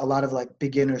is how a lot of like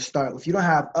beginners start. If you don't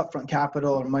have upfront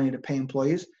capital or money to pay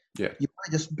employees, you want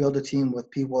to just build a team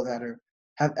with people that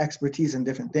have expertise in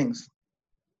different things.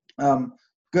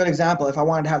 Good example, if I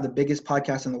wanted to have the biggest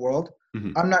podcast in the world,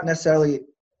 mm-hmm. I'm not necessarily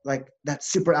like that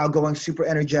super outgoing, super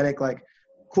energetic, like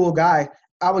cool guy.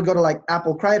 I would go to like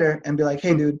Apple Kreider and be like,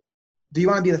 hey, dude, do you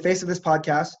want to be the face of this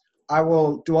podcast? I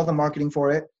will do all the marketing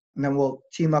for it, and then we'll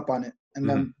team up on it. And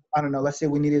then, mm-hmm. I don't know, let's say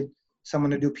we needed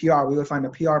someone to do PR, we would find a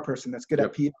PR person that's good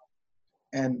at PR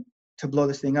and to blow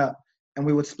this thing up. And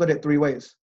we would split it 3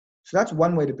 ways. So that's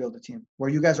one way to build a team,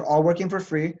 where you guys are all working for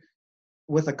free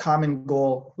with a common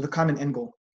goal, with a common end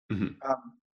goal. Mm-hmm.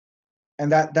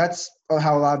 And that's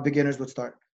how a lot of beginners would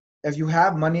start. If you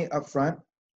have money up front,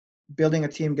 building a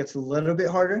team gets a little bit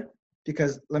harder,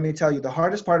 because let me tell you, the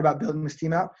hardest part about building this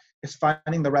team out is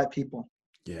finding the right people.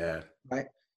 Yeah. Right?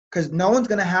 Because no one's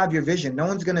going to have your vision. No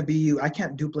one's going to be you. I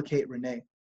can't duplicate Renee.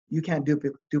 You can't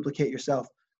duplicate yourself.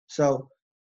 So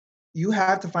you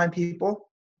have to find people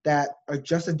that are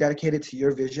just as dedicated to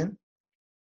your vision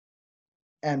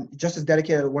and just as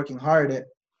dedicated to working hard at it.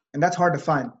 And that's hard to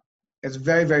find. It's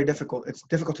very, very difficult. It's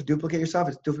difficult to duplicate yourself.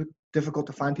 It's difficult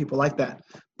to find people like that.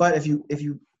 But if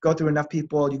you go through enough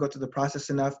people, you go through the process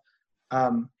enough,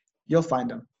 you'll find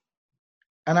them.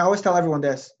 And I always tell everyone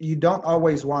this: you don't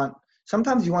always want.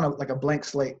 Sometimes you want a blank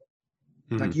slate.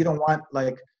 Mm-hmm. Like, you don't want,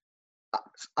 like,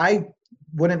 I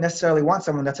wouldn't necessarily want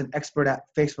someone that's an expert at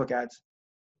Facebook ads,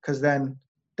 because then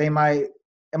it might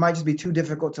just be too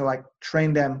difficult to like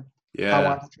train them. Yeah. I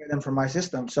want to train them for my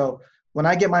system. So when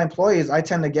I get my employees, I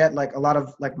tend to get like a lot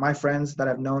of like my friends that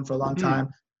I've known for a long time,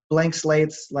 blank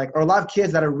slates, like, or a lot of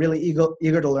kids that are really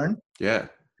eager to learn. Yeah.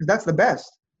 That's the best,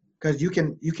 because you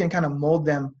can kind of mold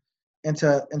them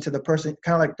into the person,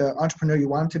 kind of like the entrepreneur you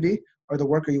want them to be, or the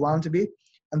worker you want them to be,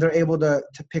 and they're able to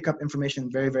pick up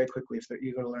information very, very quickly if they're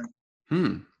eager to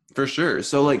learn. For sure.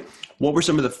 So like, what were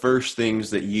some of the first things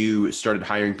that you started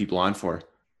hiring people on for?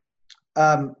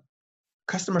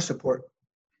 Customer support.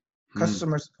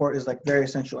 Customer support is like very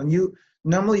essential, and you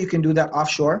can do that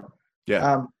offshore.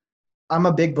 Yeah. I'm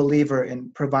a big believer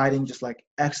in providing just like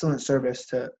excellent service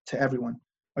to everyone,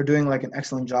 or doing like an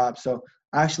excellent job. So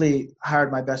I actually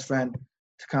hired my best friend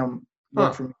to come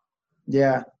work for me.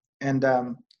 Yeah. And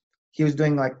he was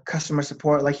doing like customer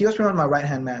support. Like, he was pretty much my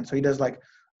right-hand man. So he does like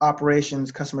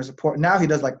operations, customer support. Now he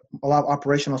does like a lot of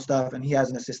operational stuff, and he has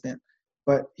an assistant,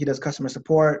 but he does customer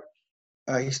support.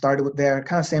 He started with there,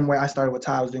 kind of same way I started with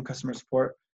Ty. I was doing customer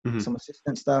support, some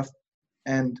assistant stuff.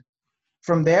 And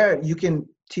from there, you can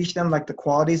teach them like the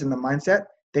qualities and the mindset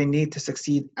they need to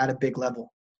succeed at a big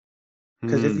level.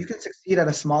 Because if you can succeed at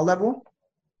a small level,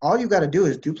 all you got to do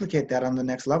is duplicate that on the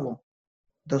next level.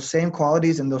 Those same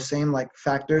qualities and those same like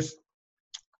factors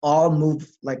all move,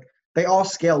 like they all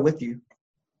scale with you.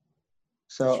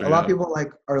 So a lot of people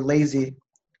like are lazy,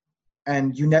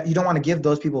 and you don't want to give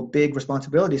those people big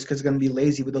responsibilities, because they're going to be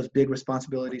lazy with those big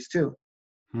responsibilities too.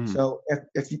 So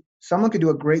if someone could do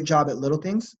a great job at little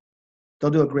things, they'll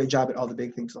do a great job at all the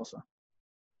big things also.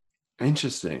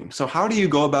 Interesting. So how do you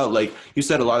go about, like, you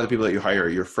said a lot of the people that you hire are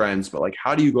your friends, but like,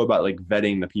 how do you go about like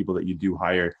vetting the people that you do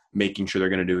hire, making sure they're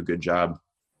going to do a good job?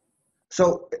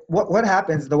 So what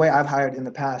happens, the way I've hired in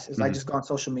the past, is I just go on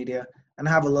social media and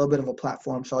I have a little bit of a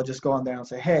platform. So I'll just go on there and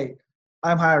say, hey,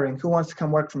 I'm hiring. Who wants to come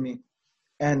work for me?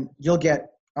 And you'll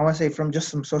get, I want to say, from just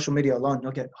some social media alone,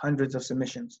 you'll get hundreds of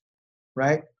submissions,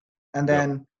 right? And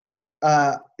then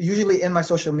usually in my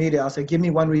social media, I'll say, give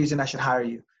me one reason I should hire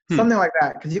you. Something like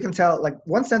that, because you can tell, like,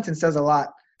 one sentence says a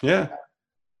lot. Yeah.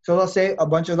 So they'll say a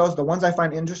bunch of those. The ones I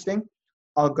find interesting,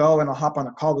 I'll go and I'll hop on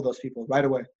a call with those people right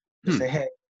away. Just say, hey,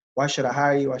 Why should I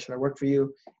hire you? Why should I work for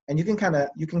you? And you can kind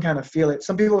of feel it.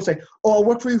 Some people will say, oh, I'll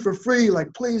work for you for free.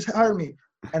 Like, please hire me.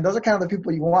 And those are kind of the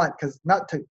people you want, because not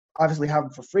to obviously have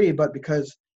them for free, but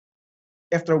because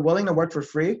if they're willing to work for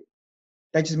free,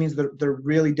 that just means they're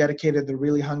really dedicated. They're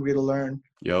really hungry to learn.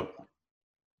 Yep.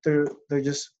 They're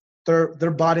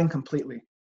bought in completely.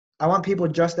 I want people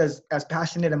just as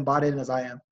passionate and bought in as I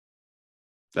am.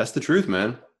 That's the truth,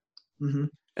 man. Mm-hmm.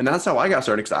 And that's how I got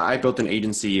started, because I built an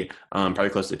agency probably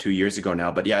close to 2 years ago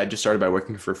now. But yeah, I just started by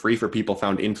working for free for people,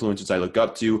 found influencers I look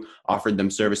up to, offered them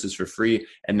services for free,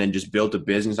 and then just built a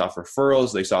business off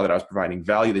referrals. They saw that I was providing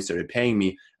value. They started paying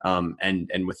me. And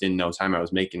within no time, I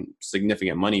was making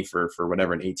significant money for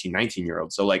whatever, an 18,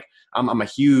 19-year-old. So like, I'm a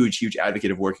huge, huge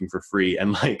advocate of working for free.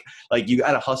 And like you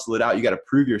got to hustle it out. You got to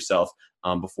prove yourself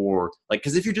before, like,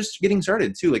 because if you're just getting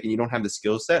started too, like, and you don't have the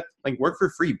skill set, like, work for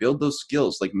free, build those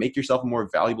skills, like, make yourself a more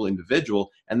valuable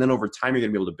individual. And then over time, you're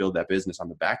going to be able to build that business on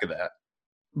the back of that.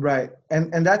 Right.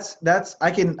 And that's, I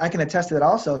can attest to that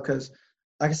also. Cause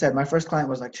like I said, my first client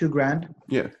was like $2,000.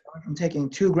 Yeah. I'm taking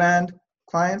 $2,000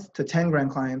 clients to 10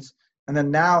 grand clients. And then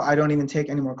now I don't even take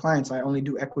any more clients. I only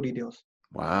do equity deals.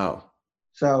 Wow.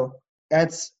 So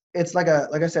it's like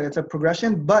I said, it's a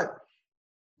progression, but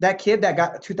that kid that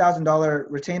got a $2,000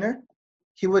 retainer,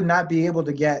 he would not be able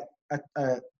to get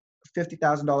a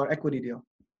 $50,000 equity deal,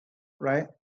 right?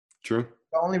 True.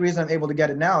 The only reason I'm able to get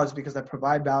it now is because I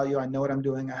provide value. I know what I'm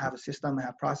doing. I have a system. I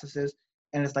have processes,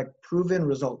 and it's like proven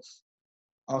results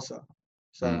also.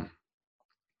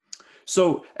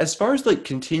 So as far as like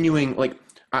continuing, like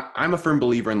I'm a firm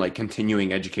believer in like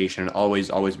continuing education and always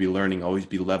be learning, always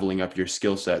be leveling up your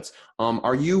skill sets.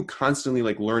 Are you constantly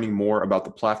like learning more about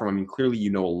the platform? I mean, clearly you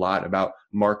know a lot about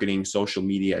marketing, social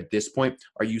media at this point.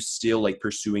 Are you still like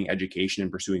pursuing education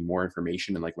and pursuing more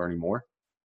information and like learning more?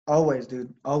 Always,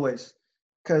 dude, always.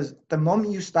 Because the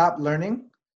moment you stop learning,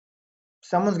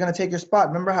 someone's going to take your spot.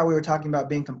 Remember how we were talking about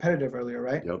being competitive earlier,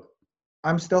 right? Yep.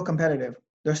 I'm still competitive.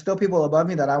 There's still people above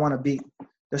me that I want to beat.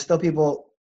 There's still people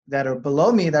that are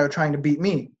below me that are trying to beat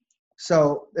me.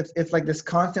 So it's like this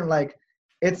constant, like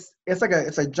it's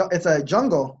a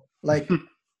jungle. Like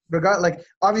like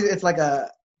obviously it's like I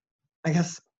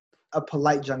guess a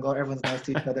polite jungle. Everyone's nice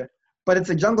to each other, but it's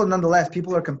a jungle nonetheless.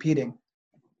 People are competing,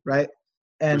 right?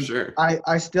 And for sure.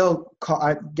 I still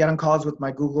I get on calls with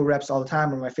my Google reps all the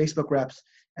time or my Facebook reps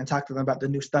and talk to them about the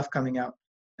new stuff coming out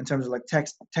in terms of like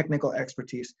technical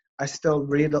expertise. I still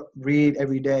read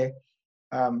every day,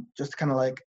 just to kind of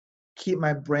like keep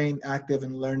my brain active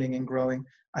and learning and growing.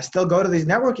 I still go to these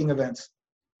networking events.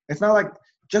 It's not like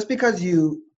just because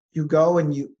you go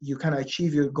and you kind of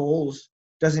achieve your goals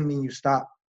doesn't mean you stop.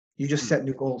 You just set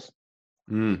new goals.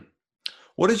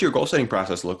 What does your goal setting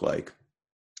process look like?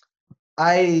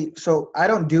 So I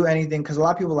don't do anything, because a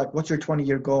lot of people are like, what's your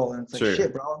 20-year goal? And it's like,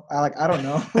 shit, bro. I don't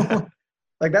know.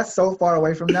 Like, that's so far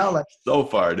away from now. Like, so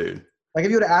far, dude. Like, if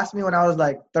you would have asked me when I was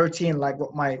like 13, like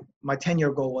what my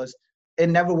 10-year goal was, it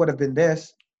never would have been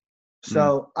this.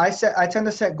 So I tend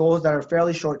to set goals that are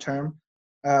fairly short term.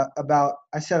 I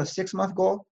set a 6-month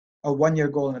goal, a 1-year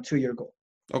goal, and a 2-year goal.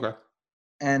 Okay.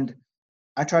 And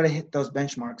I try to hit those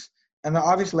benchmarks. And then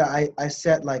obviously I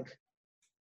set like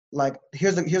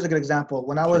here's a good example.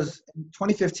 When I was in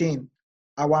 2015,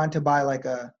 I wanted to buy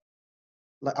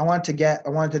I wanted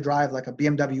to drive like a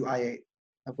BMW i8,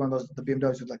 like one of those, the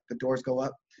BMWs with like the doors go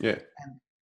up. Yeah. And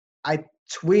I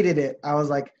tweeted it. I was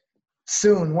like,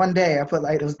 soon, one day. I put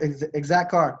like, it was the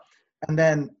exact car. And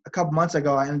then a couple months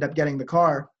ago, I ended up getting the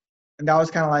car. And that was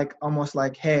kind of like, almost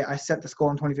like, hey, I set this goal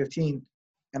in 2015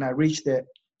 and I reached it.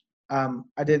 I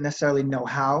didn't necessarily know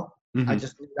how. I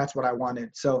just knew that's what I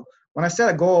wanted. So when I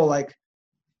set a goal, like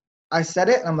I set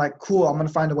it and I'm like, cool, I'm going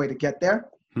to find a way to get there.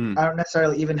 I don't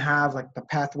necessarily even have like the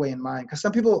pathway in mind. Because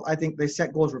some people, I think they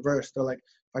set goals reversed. They're like,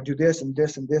 if I do this and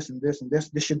this and this and this and this,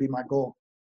 this should be my goal.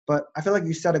 But I feel like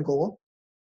you set a goal,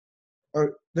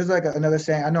 or there's like another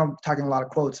saying, I know I'm talking a lot of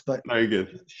quotes, but no, you're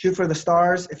good. Shoot for the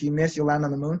stars. If you miss, you'll land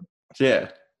on the moon. Yeah.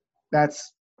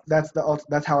 That's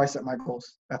how I set my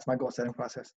goals. That's my goal setting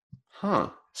process. Huh.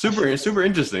 Super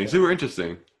interesting. Super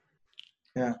interesting.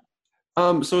 Yeah.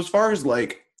 So as far as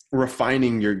like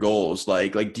refining your goals,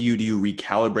 like do you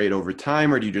recalibrate over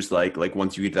time, or do you just like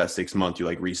once you get to that 6 months, you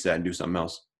like reset and do something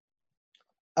else?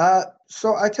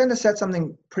 So I tend to set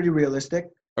something pretty realistic.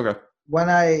 Okay. When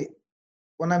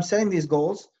I'm setting these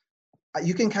goals,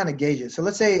 you can kind of gauge it. So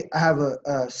let's say I have a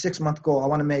 6-month goal. I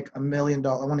want to make $1 million.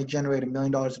 I want to generate $1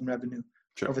 million in revenue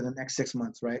over the next 6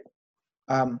 months, right?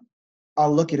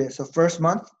 I'll look at it. So first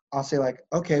month, I'll say like,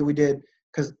 okay, we did,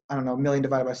 because I don't know, 1 million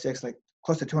divided by 6, like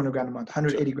close to 200 grand a month,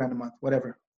 180 grand a month,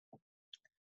 whatever.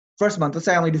 First month, let's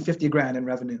say I only do 50 grand in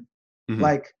revenue.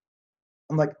 Like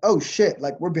I'm like, oh shit,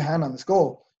 like we're behind on this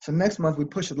goal. So next month we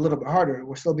push it a little bit harder.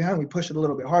 We're still behind, we push it a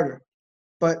little bit harder.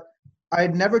 But I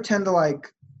never tend to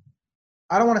like,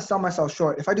 I don't want to sell myself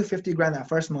short. If I do 50 grand that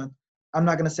first month, I'm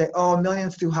not going to say, oh, a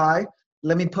million's too high.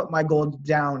 Let me put my goal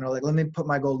down, or like, let me put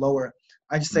my goal lower.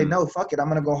 I just say, no, fuck it. I'm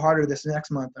going to go harder this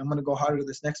next month. I'm going to go harder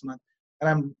this next month. And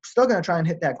I'm still going to try and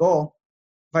hit that goal.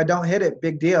 If I don't hit it,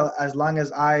 big deal, as long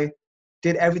as I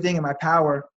did everything in my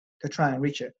power to try and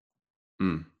reach it.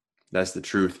 That's the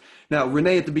truth. Now,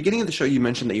 Renee, at the beginning of the show, you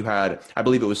mentioned that you had, I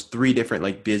believe it was 3 different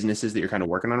like businesses that you're kind of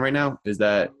working on right now. Is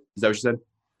that what you said?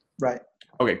 Right.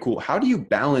 Okay, cool. How do you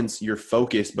balance your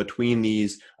focus between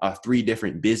these 3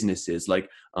 different businesses? Like,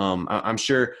 I'm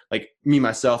sure, like me,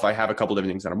 myself, I have a couple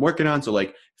different things that I'm working on. So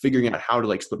like figuring out how to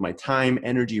like split my time,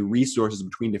 energy, resources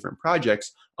between different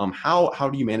projects. How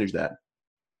do you manage that?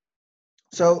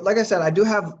 So like I said, I do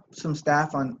have some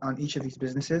staff on each of these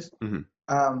businesses.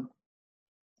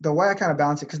 The way I kind of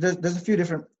balance it, because there's a few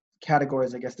different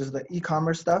categories, I guess. There's the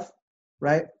e-commerce stuff,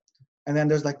 right? And then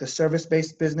there's like the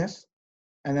service-based business.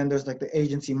 And then there's like the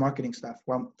agency marketing stuff.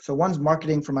 So one's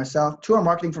marketing for myself. 2 are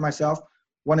marketing for myself.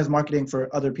 1 is marketing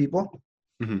for other people.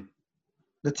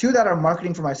 The 2 that are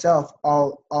marketing for myself,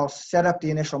 I'll set up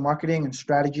the initial marketing and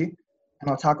strategy, and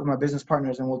I'll talk with my business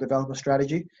partners, and we'll develop a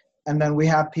strategy. And then we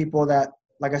have people that,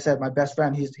 like I said, my best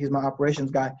friend, he's my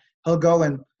operations guy. He'll go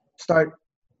and start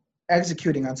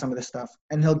executing on some of this stuff,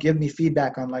 and he'll give me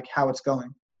feedback on like how it's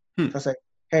going. So I say,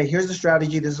 hey, here's the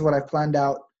strategy. This is what I've planned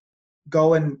out.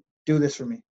 Go and do this for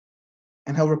me.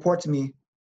 And he'll report to me,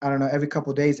 I don't know, every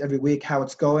couple of days, every week, how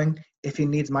it's going, if he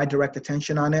needs my direct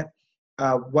attention on it,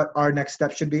 what our next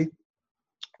step should be.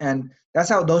 And that's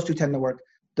how those 2 tend to work.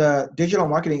 The digital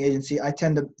marketing agency, I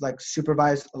tend to like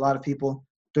supervise a lot of people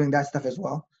doing that stuff as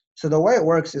well. So the way it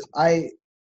works is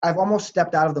I've almost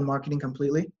stepped out of the marketing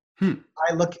completely.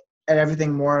 I look at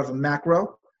everything more of a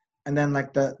macro, and then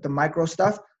like the micro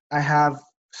stuff, I have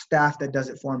staff that does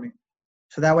it for me.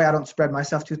 So that way I don't spread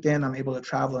myself too thin. I'm able to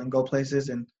travel and go places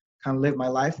and kind of live my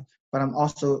life, but I'm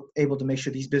also able to make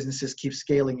sure these businesses keep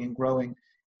scaling and growing,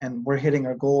 and we're hitting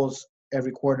our goals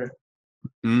every quarter.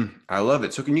 I love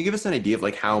it. So can you give us an idea of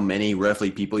like how many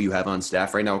roughly people you have on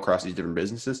staff right now across these different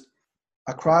businesses?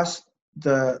 Across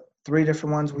the 3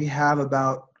 different ones, we have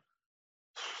about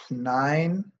 8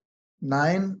 or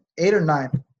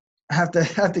 9. I have to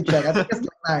check. I think it's like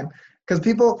 9, because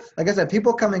people, like I said,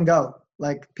 people come and go.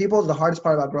 Like, people is the hardest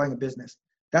part about growing a business.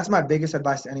 That's my biggest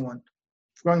advice to anyone.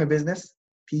 Growing a business,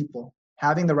 people,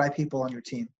 having the right people on your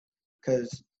team.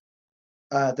 Because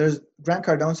there's Grant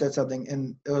Cardone said something,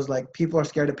 and it was like, people are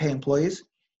scared to pay employees,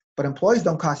 but employees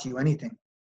don't cost you anything.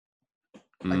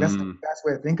 Like, that's the best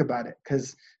way to think about it.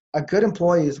 Because a good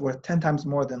employee is worth 10 times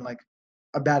more than like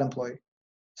a bad employee.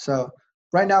 So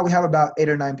right now we have about 8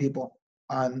 or 9 people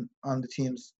on the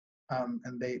teams,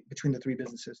 and they between the 3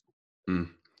 businesses.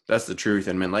 That's the truth.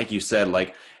 And man, like you said,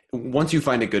 like once you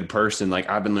find a good person, like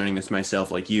I've been learning this myself,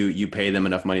 like you pay them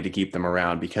enough money to keep them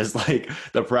around, because like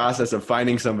the process of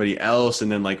finding somebody else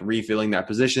and then like refilling that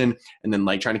position and then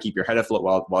like trying to keep your head afloat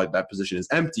while that position is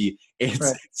empty,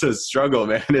 it's a struggle,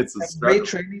 man. It's a struggle.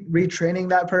 Retraining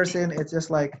that person. It's just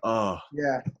like,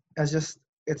 yeah,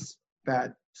 it's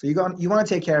bad. So you want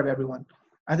to take care of everyone.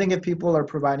 I think if people are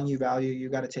providing you value, you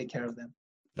got to take care of them.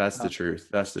 That's the truth.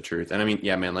 That's the truth. And I mean,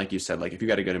 yeah, man, like you said, like if you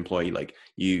got a good employee, like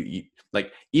you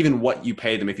like even what you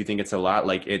pay them, if you think it's a lot,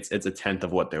 like it's a tenth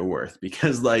of what they're worth,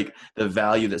 because like the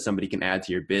value that somebody can add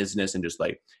to your business, and just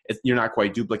like you're not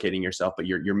quite duplicating yourself, but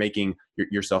you're making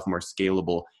yourself more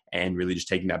scalable and really just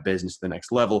taking that business to the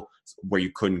next level where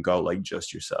you couldn't go like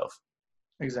just yourself.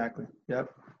 Exactly. Yep.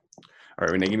 All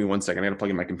right, Renee, give me 1 second. I got to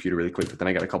plug in my computer really quick, but then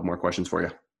I got a couple more questions for you.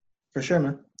 For sure,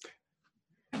 man.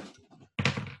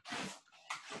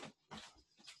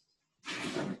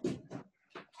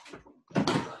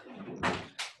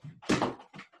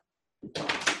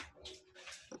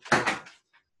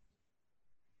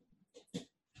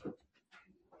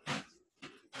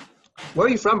 Where are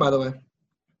you from, by the way?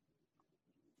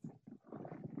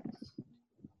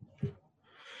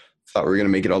 Thought we were going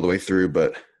to make it all the way through,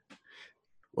 but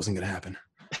wasn't going to happen.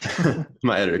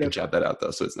 My editor can chop that out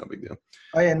though, so it's no big deal.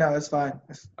 Oh yeah, no, it's fine.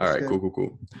 All right,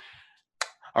 cool.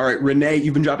 All right, Renee,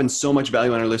 you've been dropping so much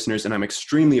value on our listeners, and I'm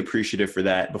extremely appreciative for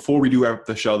that. Before we do wrap up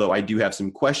the show, though, I do have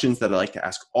some questions that I'd like to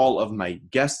ask all of my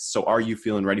guests. So are you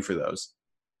feeling ready for those?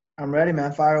 I'm ready,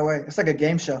 man. Fire away. It's like a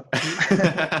game show.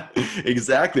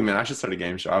 Exactly, man. I should start a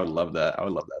game show. I would love that. I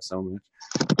would love that so much.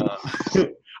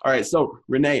 All right. So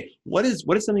Renee, what is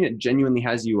something that genuinely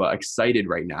has you excited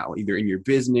right now, either in your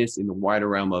business, in the wider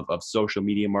realm of social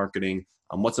media marketing?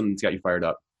 What's something that's got you fired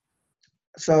up?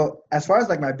 So as far as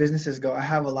like my businesses go, I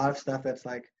have a lot of stuff that's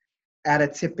like at a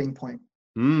tipping point.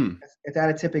 It's at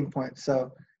a tipping point.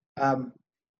 So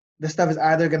this stuff is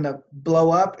either gonna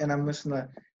blow up and I'm just gonna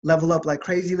level up like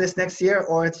crazy this next year,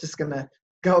 or it's just gonna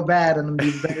go bad and I'm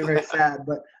gonna be very, very sad.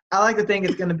 But I like to think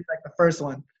it's gonna be like the first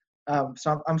one.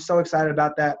 So I'm so excited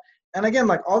about that. And again,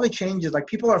 like all the changes, like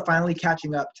people are finally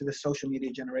catching up to the social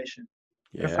media generation.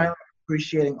 Yeah. They're finally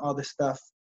appreciating all the stuff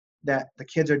that the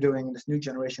kids are doing and this new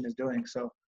generation is doing.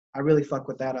 So I really fuck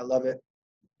with that. I love it.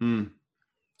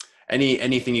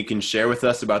 Anything you can share with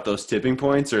us about those tipping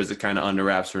points, or is it kind of under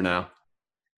wraps for now?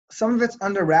 Some of it's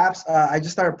under wraps. I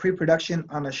just started pre-production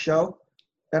on a show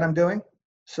that I'm doing.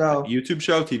 So YouTube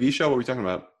show, TV show, what are we talking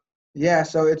about? Yeah,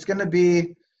 so it's gonna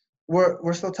be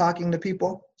we're still talking to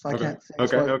people, so I can't say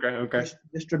okay.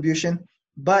 Distribution,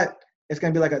 but it's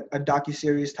gonna be like a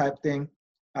docu-series type thing,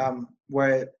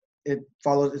 where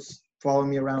it's following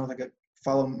me around, like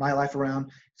follow my life around.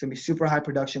 It's gonna be super high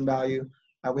production value.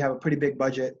 We have a pretty big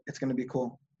budget. It's gonna be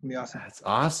cool. It's gonna be awesome. That's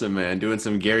awesome, man. Doing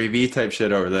some Gary Vee type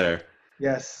shit over there.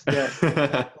 Yes.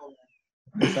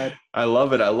 I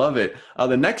love it. I love it.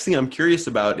 The next thing I'm curious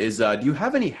about is, do you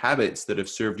have any habits that have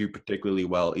served you particularly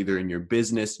well, either in your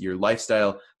business, your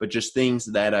lifestyle, but just things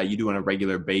that you do on a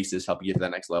regular basis help you get to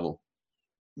that next level?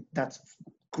 That's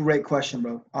great question,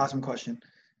 bro. Awesome question.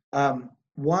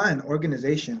 One,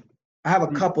 organization. I have a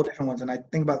couple different ones, and I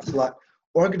think about this a lot.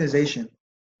 Organization.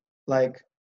 Like,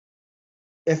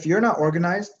 if you're not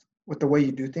organized with the way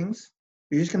you do things,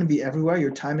 you're just going to be everywhere.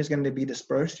 Your time is going to be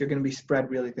dispersed. You're going to be spread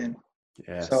really thin.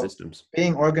 Yeah, so systems.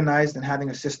 Being organized and having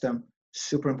a system,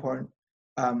 super important.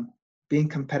 Being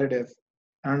competitive.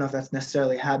 I don't know if that's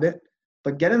necessarily a habit,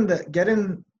 but get in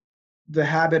the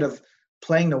habit of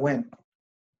playing to win.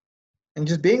 And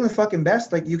just being the fucking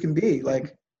best like you can be.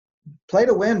 Like, play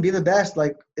to win, be the best.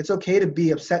 Like, it's okay to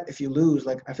be upset if you lose.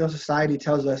 Like, I feel society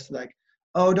tells us, like,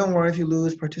 oh, don't worry if you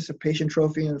lose, participation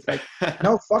trophy. And it's like,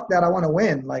 no, fuck that. I want to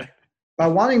win. Like, by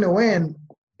wanting to win,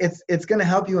 it's going to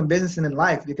help you in business and in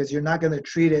life, because you're not going to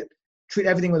treat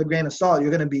everything with a grain of salt.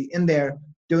 You're going to be in there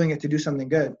doing it to do something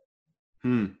good.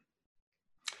 Do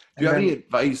you have any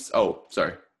advice? Oh,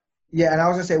 sorry. Yeah, and I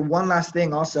was going to say one last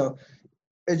thing also.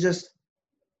 It's just,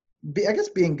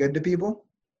 being good to people.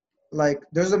 Like,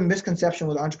 there's a misconception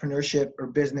with entrepreneurship or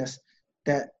business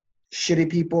that shitty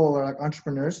people are like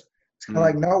entrepreneurs. It's kind of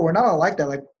like, no, we're not all like that.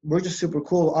 Like, we're just super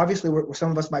cool. Obviously,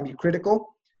 some of us might be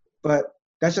critical, but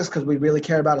that's just because we really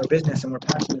care about our business and we're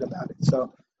passionate about it.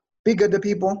 So be good to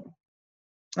people.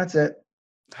 That's it.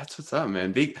 That's what's up,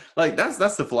 man.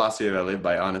 That's the philosophy that I live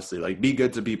by, honestly. Like, be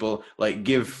good to people, like,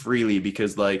 give freely,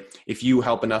 because like if you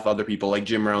help enough other people, like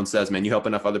Jim Rohn says, man, you help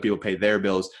enough other people pay their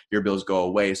bills, your bills go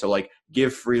away. So like,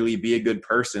 give freely, be a good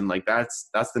person. Like, that's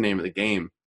the name of the game.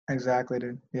 Exactly,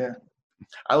 dude. Yeah.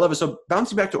 I love it. So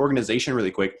bouncing back to organization really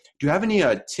quick, do you have any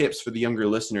tips for the younger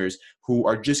listeners who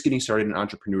are just getting started in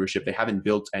entrepreneurship? They haven't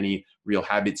built any real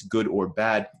habits, good or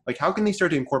bad. Like, how can they start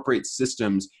to incorporate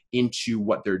systems into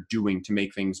what they're doing to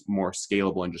make things more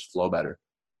scalable and just flow better?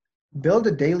 Build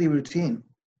a daily routine.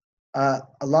 A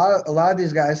lot of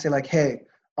these guys say like, hey,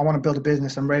 I want to build a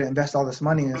business. I'm ready to invest all this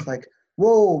money. And it's like,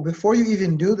 whoa, before you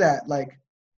even do that, like,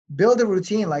 build a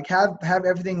routine. Like, have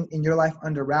everything in your life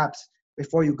under wraps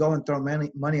before you go and throw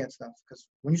money at stuff. Because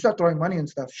when you start throwing money and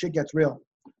stuff, shit gets real.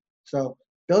 So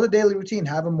build a daily routine.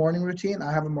 Have a morning routine.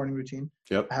 I have a morning routine.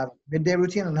 Yep. I have a midday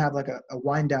routine and I have like a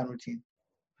wind down routine.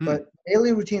 But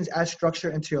daily routines add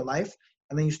structure into your life,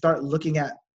 and then you start looking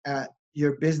at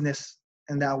your business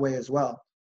in that way as well.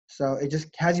 So it just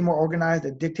has you more organized.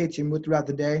 It dictates your mood throughout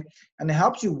the day, and it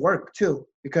helps you work too.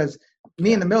 Because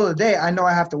me in the middle of the day, I know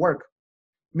I have to work.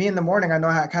 Me in the morning, I know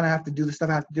I kind of have to do the stuff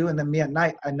I have to do, and then me at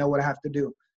night, I know what I have to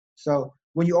do. So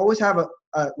when you always have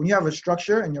when you have a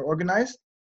structure and you're organized,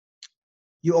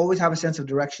 you always have a sense of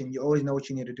direction. You always know what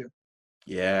you need to do.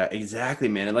 Yeah, exactly,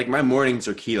 man. And like, my mornings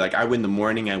are key. Like, I win the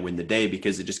morning, I win the day,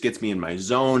 because it just gets me in my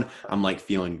zone. I'm like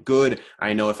feeling good.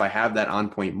 I know if I have that on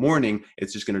point morning,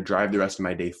 it's just going to drive the rest of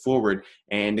my day forward.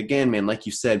 And again, man, like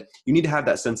you said, you need to have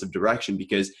that sense of direction,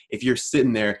 because if you're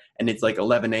sitting there and it's like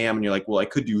 11 a.m. and you're like, well, I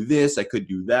could do this, I could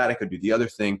do that, I could do the other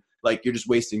thing. Like, you're just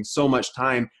wasting so much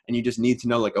time, and you just need to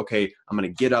know, like, okay, I'm going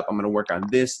to get up, I'm going to work on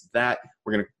this, that.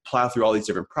 We're going to plow through all these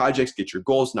different projects, get your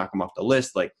goals, knock them off the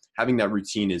list. Like, having that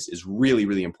routine is really,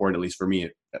 really important, at least for me,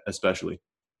 especially.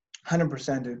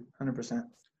 100%, dude. 100%.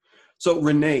 So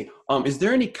Renee, is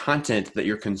there any content that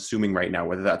you're consuming right now,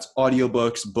 whether that's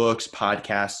audiobooks, books,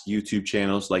 podcasts, YouTube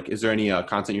channels? Like, is there any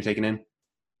content you're taking in?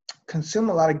 Consume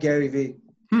a lot of Gary Vee.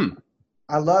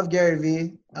 I love Gary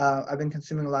Vee. I've been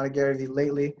consuming a lot of Gary Vee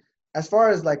lately. As far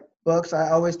as like books,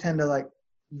 I always tend to like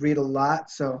read a lot.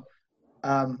 So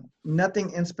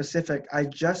Nothing in specific. I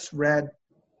just read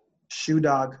Shoe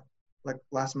Dog like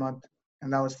last month,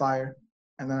 and that was fire.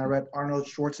 And then I read Arnold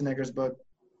Schwarzenegger's book,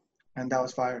 and that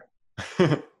was fire.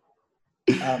 But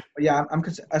yeah, I'm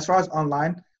as far as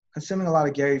online, consuming a lot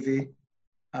of Gary Vee.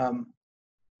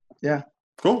 Yeah.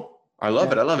 Cool. I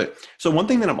love it. I love it. So one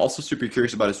thing that I'm also super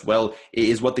curious about as well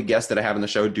is what the guests that I have on the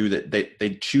show do that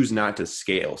they choose not to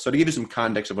scale. So to give you some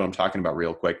context of what I'm talking about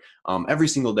real quick, every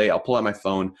single day I'll pull out my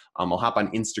phone, I'll hop on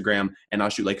Instagram, and I'll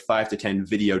shoot like 5 to 10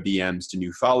 video DMs to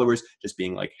new followers, just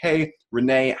being like, hey,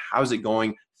 Renee, how's it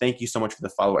going? Thank you so much for the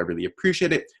follow. I really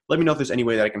appreciate it. Let me know if there's any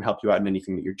way that I can help you out in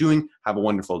anything that you're doing. Have a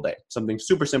wonderful day. Something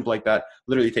super simple like that.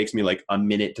 Literally takes me like a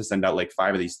minute to send out like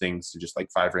 5 of these things to just like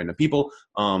 5 random people.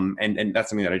 And that's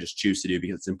something that I just choose to do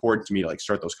because it's important to me to like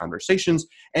start those conversations.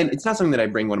 And it's not something that I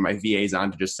bring one of my VAs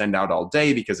on to just send out all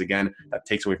day because the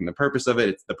takes away from the purpose of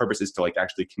it. The purpose is to like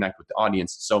actually connect with the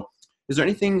audience. So is there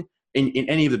anything in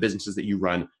any of the businesses that you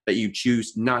run that you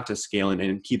choose not to scale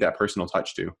and keep that personal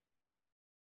touch to?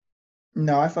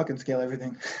 No, I fucking scale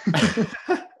everything.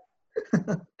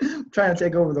 I'm trying to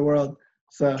take over the world.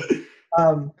 So,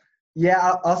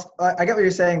 yeah, I get what you're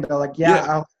saying though. Like,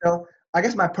 yeah. I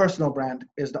guess my personal brand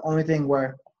is the only thing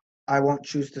where I won't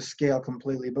choose to scale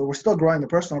completely, but we're still growing the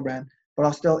personal brand, but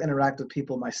I'll still interact with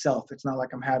people myself. It's not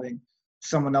like I'm having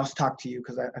someone else talk to you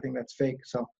because I think that's fake.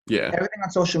 So yeah, everything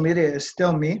on social media is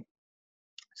still me.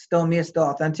 It's still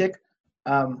authentic.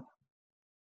 But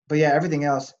yeah, everything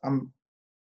else, I'm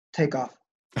take off.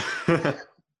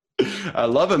 I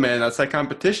love it, man. That's that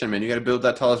competition, man. You got to build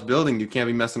that tallest building. You can't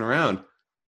be messing around.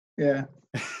 Yeah.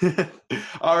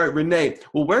 All right, Renee.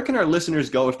 Well, where can our listeners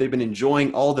go if they've been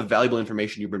enjoying all the valuable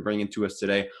information you've been bringing to us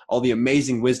today, all the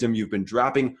amazing wisdom you've been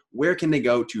dropping? Where can they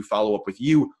go to follow up with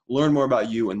you, learn more about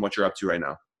you and what you're up to right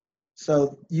now?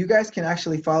 So you guys can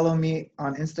actually follow me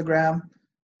on Instagram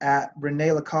at Rene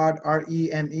Lacad,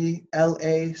 RENELACAD,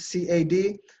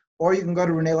 or you can go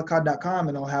to ReneLacad.com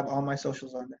and I'll have all my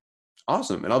socials on there.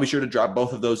 Awesome. And I'll be sure to drop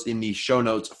both of those in the show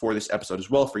notes for this episode as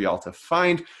well for y'all to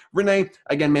find. Renee,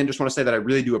 again, man, just want to say that I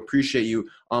really do appreciate you.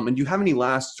 And do you have any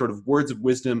last sort of words of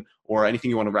wisdom or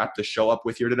anything you want to wrap the show up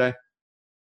with here today?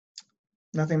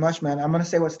 Nothing much, man. I'm going to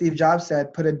say what Steve Jobs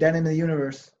said, put a dent in the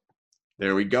universe.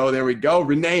 There we go. There we go.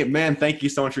 Renee, man, thank you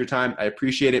so much for your time. I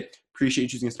appreciate it. Appreciate you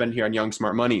choosing to spend here on Young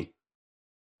Smart Money.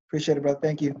 Appreciate it, bro.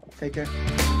 Thank you. Take care.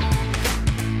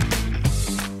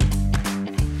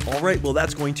 All right, well,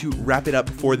 that's going to wrap it up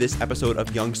for this episode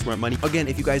of Young Smart Money. Again,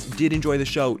 if you guys did enjoy the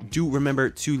show, do remember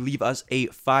to leave us a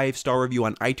 5-star review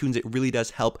on iTunes. It really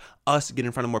does help us get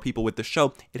in front of more people with the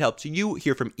show. It helps you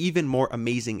hear from even more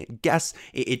amazing guests.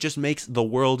 It just makes the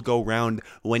world go round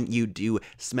when you do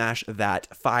smash that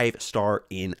 5-star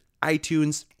in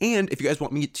iTunes. And if you guys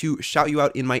want me to shout you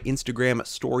out in my Instagram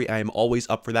story, I am always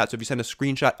up for that. So if you send a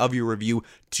screenshot of your review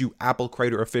to Apple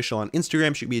Crider Official on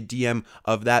Instagram, shoot me a DM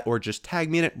of that or just tag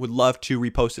me in it. Would love to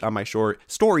repost it on my short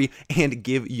story and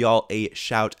give y'all a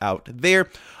shout out there.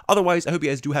 Otherwise, I hope you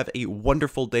guys do have a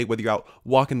wonderful day, whether you're out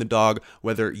walking the dog,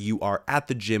 whether you are at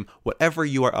the gym, whatever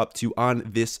you are up to on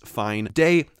this fine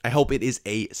day. I hope it is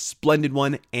a splendid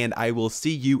one, and I will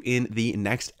see you in the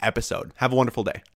next episode. Have a wonderful day.